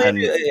even then,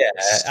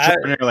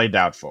 extraordinarily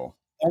doubtful.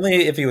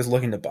 Only if he was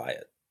looking to buy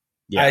it.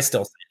 Yeah. I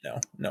still say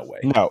no way.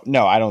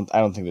 No, I don't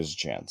think there's a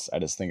chance. I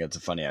just think it's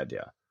a funny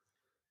idea.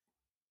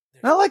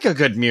 I like a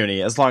good muni,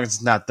 as long as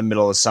it's not the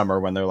middle of summer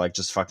when they're like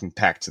just fucking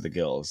packed to the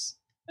gills.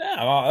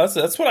 Yeah, well,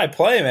 that's what I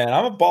play, man.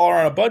 I'm a baller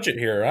on a budget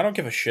here. I don't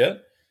give a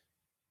shit.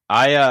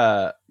 I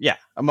got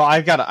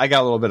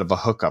a little bit of a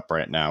hookup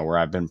right now where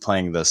I've been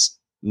playing this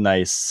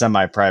nice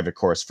semi-private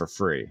course for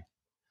free.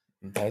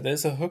 That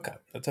is a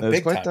hookup. That's a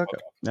big time hookup.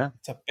 Yeah,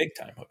 it's a big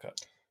time hookup.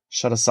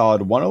 Shot a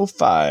solid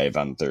 105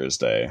 on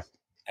Thursday.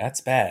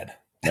 That's bad.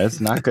 That's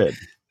not good.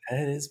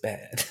 That is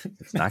bad.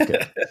 It's not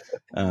good.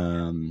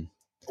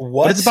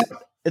 What?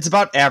 It's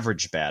about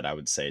average bad, I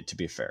would say. To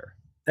be fair,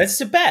 that's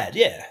too bad.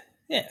 Yeah.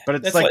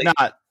 But it's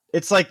not.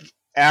 It's like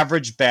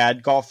average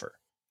bad golfer.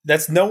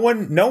 That's no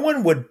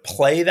one would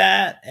play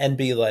that and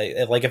be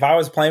like if I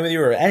was playing with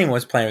you or anyone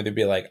was playing with you,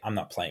 be like, I'm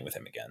not playing with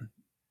him again.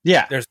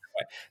 Yeah. There's no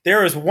way.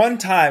 There was one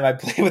time I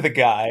played with a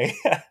guy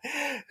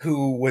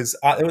who was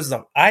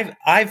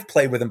I've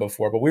played with him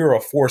before, but we were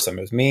a foursome.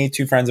 It was me,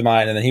 two friends of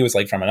mine, and then he was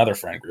like from another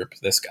friend group,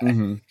 this guy.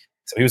 Mm-hmm.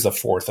 So he was the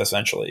fourth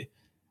essentially.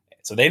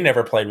 So they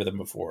never played with him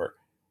before.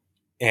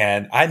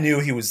 And I knew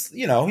he was,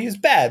 he was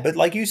bad, but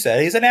like you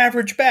said, he's an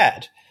average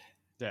bad.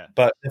 Yeah.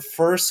 But the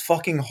first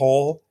fucking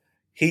hole,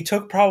 he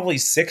took probably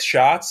 6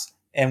 shots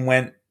and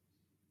went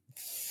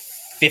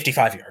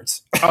 55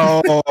 yards.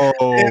 Oh,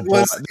 it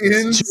was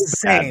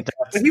insane.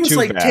 But he was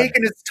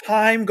taking his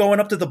time going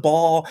up to the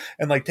ball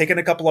and like taking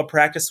a couple of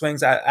practice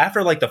swings.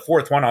 After like the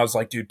fourth one, I was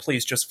like, dude,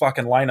 please just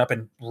fucking line up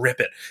and rip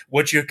it.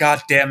 Would you?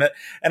 God damn it.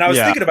 And I was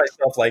thinking to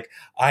myself, like,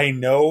 I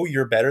know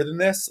you're better than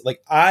this.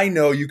 Like, I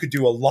know you could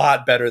do a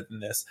lot better than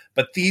this,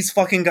 but these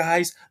fucking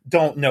guys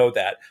don't know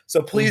that.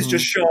 So please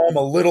just show them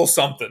a little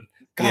something.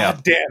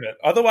 God damn it.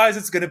 Otherwise,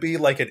 it's going to be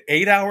like an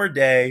 8-hour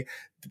day.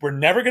 We're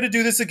never going to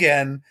do this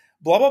again.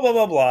 Blah, blah, blah,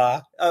 blah,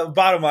 blah.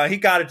 Bottom line, he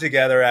got it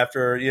together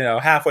after,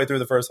 halfway through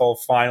the first hole,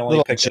 finally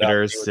little picked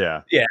jitters, it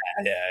up. Yeah.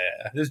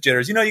 There's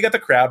jitters. You got the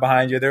crowd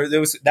behind you. There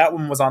was that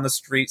one was on the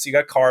street, so you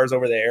got cars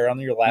over there on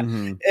your left.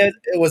 Mm-hmm.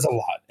 It was a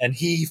lot. And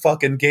he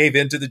fucking gave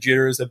into the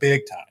jitters a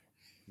big time.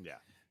 Yeah.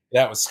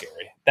 That was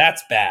scary.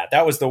 That's bad.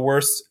 That was the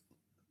worst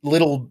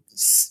little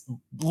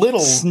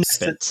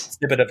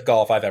snippet of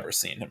golf I've ever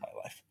seen in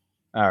my life.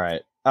 All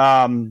right.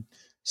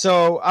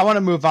 So I want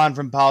to move on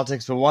from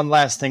politics, but one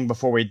last thing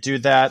before we do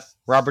that.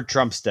 Robert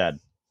Trump's dead.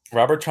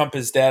 Robert Trump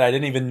is dead. I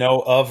didn't even know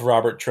of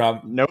Robert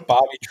Trump. Nope.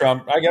 Bobby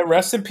Trump. I got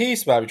rest in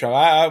peace, Bobby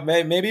Trump.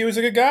 Maybe he was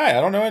a good guy.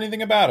 I don't know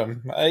anything about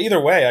him. Either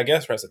way, I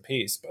guess rest in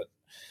peace. But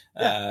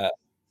I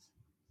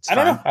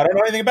don't know. I don't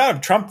know anything about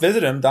him. Trump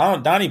visited him.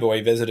 Donnie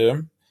Boy visited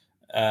him.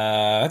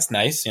 That's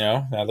nice.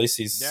 At least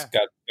he's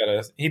got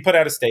he put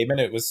out a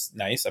statement. It was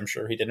nice. I'm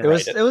sure he didn't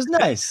write it. It was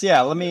nice.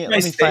 Yeah. Let me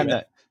find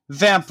that.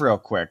 Vamp real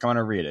quick. I want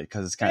to read it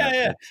because it's kind of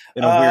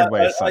in a weird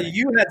way funny.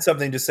 You had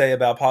something to say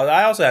about politics.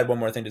 I also had one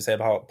more thing to say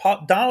about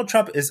Donald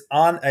Trump is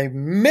on a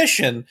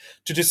mission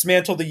to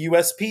dismantle the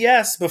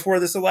USPS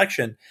before this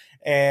election.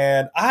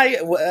 And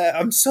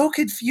I'm so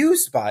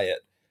confused by it.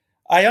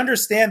 I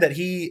understand that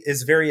he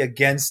is very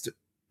against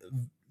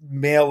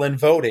mail-in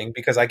voting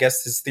because I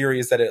guess his theory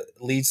is that it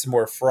leads to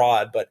more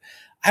fraud. But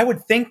I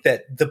would think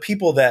that the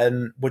people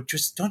then would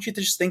don't you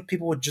just think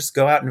people would just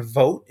go out and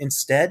vote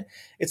instead?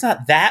 It's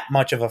not that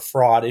much of a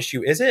fraud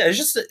issue, is it?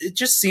 It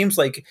just seems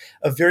like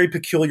a very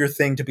peculiar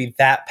thing to be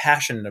that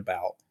passionate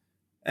about.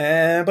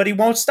 But he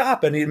won't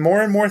stop, and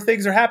more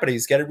things are happening.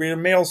 He's getting rid of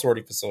mail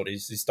sorting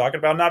facilities. He's talking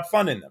about not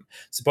funding them.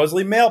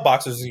 Supposedly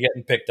mailboxes are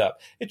getting picked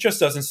up. It just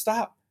doesn't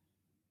stop.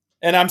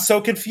 And I'm so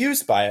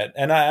confused by it.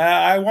 And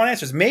I want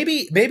answers.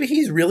 Maybe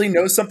he really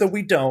knows something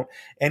we don't,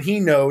 and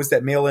he knows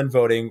that mail-in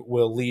voting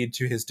will lead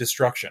to his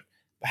destruction.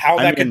 How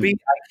that could be,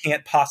 I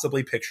can't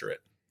possibly picture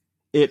it.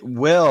 It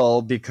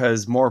will,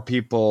 because more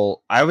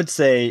people, I would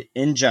say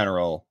in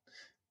general,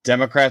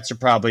 Democrats are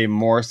probably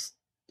more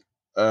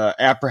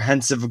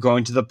apprehensive of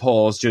going to the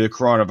polls due to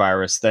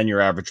coronavirus than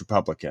your average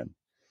Republican.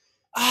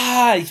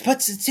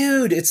 But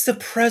dude, it's the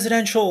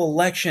presidential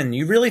election.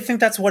 You really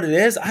think that's what it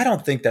is? I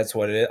don't think that's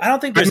what it is. I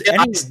don't think there's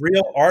any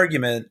real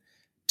argument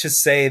to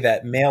say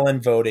that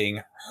mail-in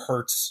voting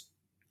hurts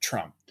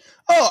Trump.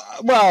 Oh,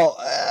 well,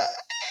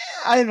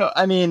 I don't.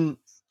 I mean,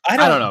 I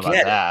don't know about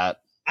that.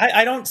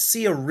 I don't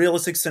see a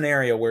realistic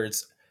scenario where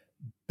it's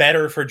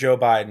better for Joe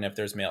Biden if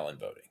there's mail-in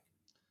voting.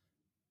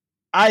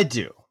 I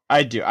do.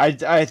 I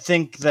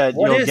think that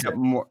you'll get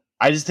more.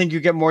 I just think you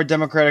get more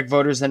Democratic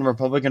voters than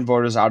Republican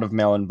voters out of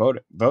mail-in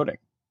voting.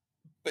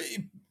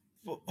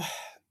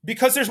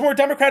 Because there's more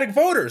Democratic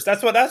voters.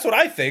 That's what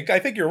I think. I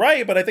think you're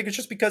right, but I think it's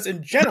just because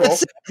in general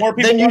more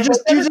people want to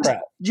vote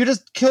Democrat. You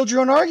just killed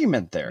your own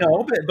argument there.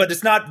 No, but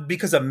it's not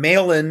because of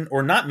mail-in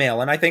or not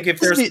mail-in. I think if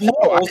there's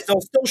polls, they'll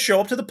still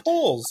show up to the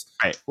polls.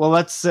 Right. Well,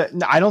 let's.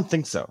 No, I don't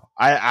think so.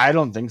 I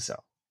don't think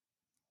so.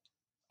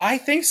 I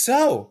think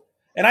so.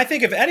 And I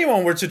think if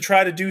anyone were to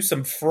try to do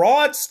some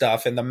fraud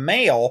stuff in the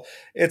mail,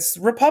 it's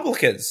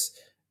Republicans.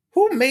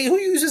 Who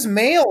uses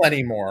mail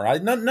anymore?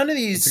 None of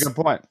these. That's a good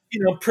point.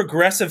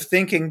 Progressive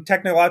thinking,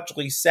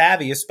 technologically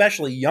savvy,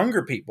 especially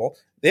younger people,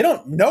 they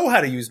don't know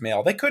how to use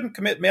mail. They couldn't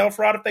commit mail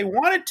fraud if they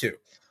wanted to.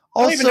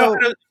 They don't even know how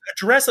to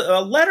address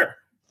a letter.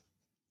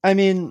 I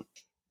mean,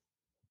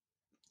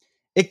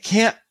 it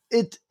can't.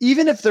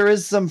 Even if there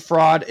is some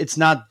fraud, it's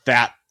not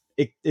that.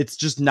 It's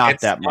just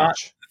not that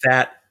much.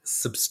 That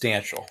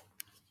substantial.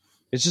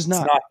 It's just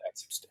not. It's not that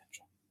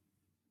substantial.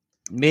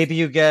 Maybe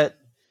you get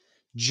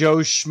Joe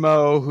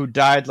Schmo who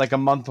died like a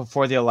month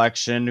before the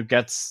election, who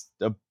gets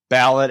a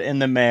ballot in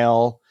the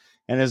mail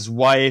and his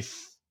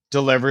wife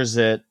delivers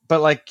it.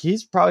 But like,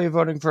 he's probably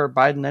voting for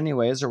Biden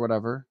anyways or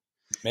whatever.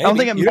 Maybe. I don't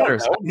think it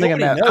matters. I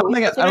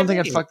don't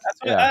think it fucks.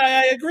 Yeah.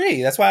 I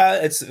agree. That's why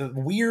it's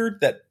weird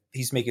that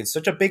he's making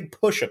such a big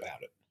push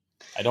about it.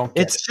 I don't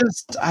get it's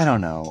just, I don't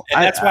know.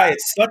 And that's why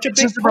it's such a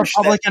big push.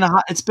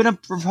 It's been a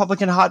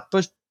Republican hot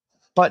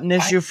button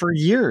issue for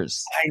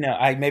years. I know.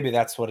 Maybe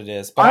that's what it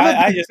is. But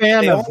I'm a big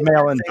fan of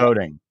mail-in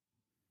voting.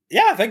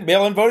 Yeah, I think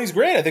mail-in voting is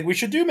great. I think we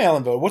should do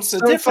mail-in vote. What's the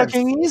difference?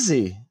 Fucking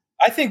easy.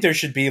 I think there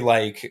should be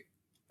like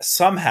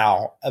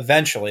somehow,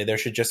 eventually, it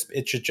should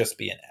just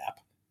be an app.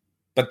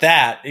 But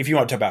that, if you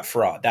want to talk about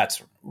fraud,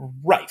 that's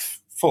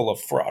rife, full of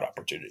fraud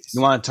opportunities.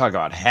 You want to talk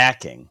about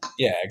hacking?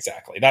 Yeah,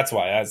 exactly. That's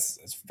why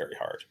that's very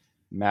hard.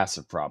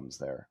 Massive problems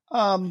there.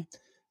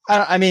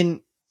 I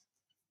mean,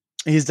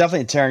 he's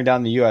definitely tearing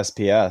down the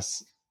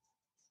USPS.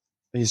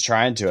 He's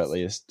trying to, at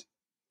least.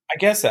 I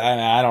guess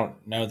I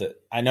don't know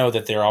that. I know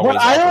that they're always.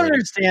 What I don't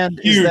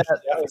understand is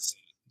that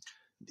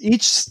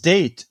each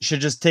state should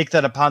just take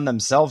that upon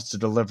themselves to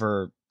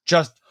deliver.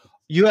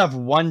 You have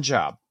one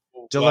job: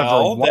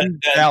 deliver one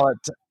ballot.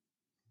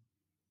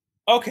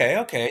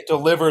 Okay,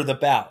 deliver the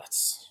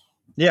ballots.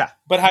 Yeah,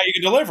 but how you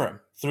can deliver them?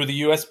 Through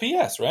the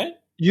USPS, right?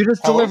 You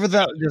just deliver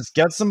them. Just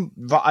get some.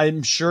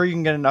 I'm sure you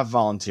can get enough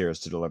volunteers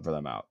to deliver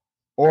them out,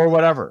 or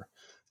whatever.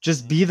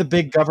 Just be the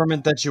big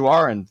government that you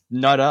are and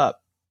nut up.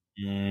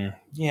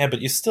 Yeah, but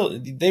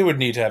they would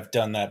need to have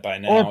done that by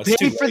now. Or pay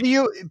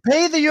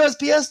the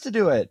USPS to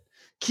do it.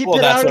 Keep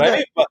it out of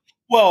it.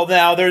 Well,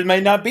 now there may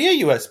not be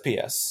a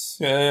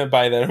USPS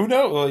by then. Who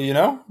knows?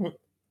 Well,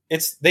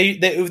 it's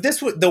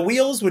the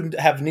wheels would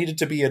have needed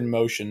to be in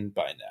motion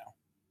by now.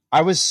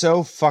 I was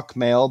so fuck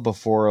mail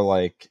before,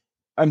 like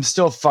I'm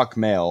still fuck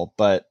mail,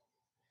 but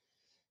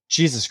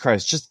Jesus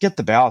Christ, just get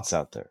the ballots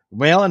out there.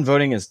 Mail-in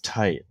voting is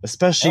tight,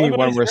 especially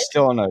when we're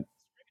still in a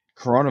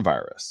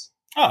coronavirus.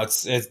 Oh,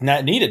 it's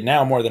not needed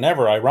now more than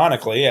ever,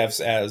 ironically,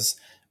 as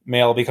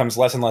mail becomes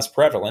less and less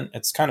prevalent.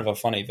 It's kind of a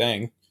funny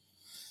thing.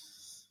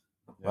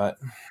 But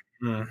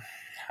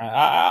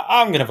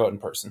I'm going to vote in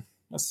person.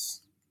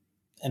 That's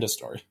end of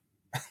story.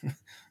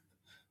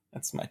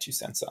 That's my 2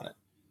 cents on it.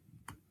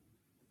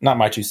 Not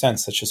my 2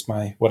 cents. That's just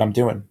what I'm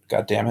doing.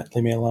 God damn it.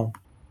 Leave me alone.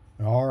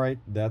 All right.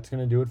 That's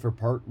going to do it for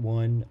part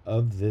 1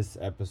 of this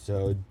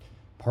episode.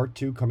 Part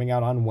 2 coming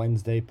out on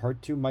Wednesday.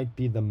 Part 2 might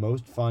be the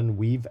most fun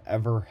we've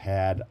ever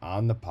had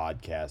on the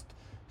podcast.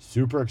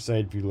 Super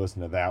excited for you to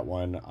listen to that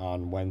one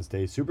on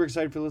Wednesday. Super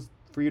excited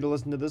for you to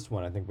listen to this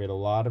one. I think we had a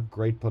lot of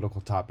great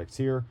political topics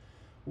here.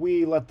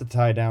 We let the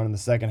tie down in the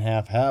second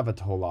half, have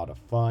a whole lot of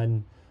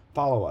fun.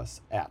 Follow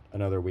us at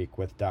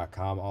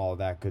anotherweekwith.com, all of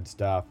that good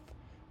stuff.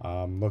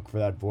 Look for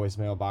that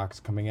voicemail box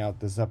coming out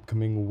this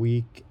upcoming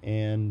week,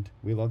 and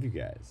we love you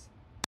guys.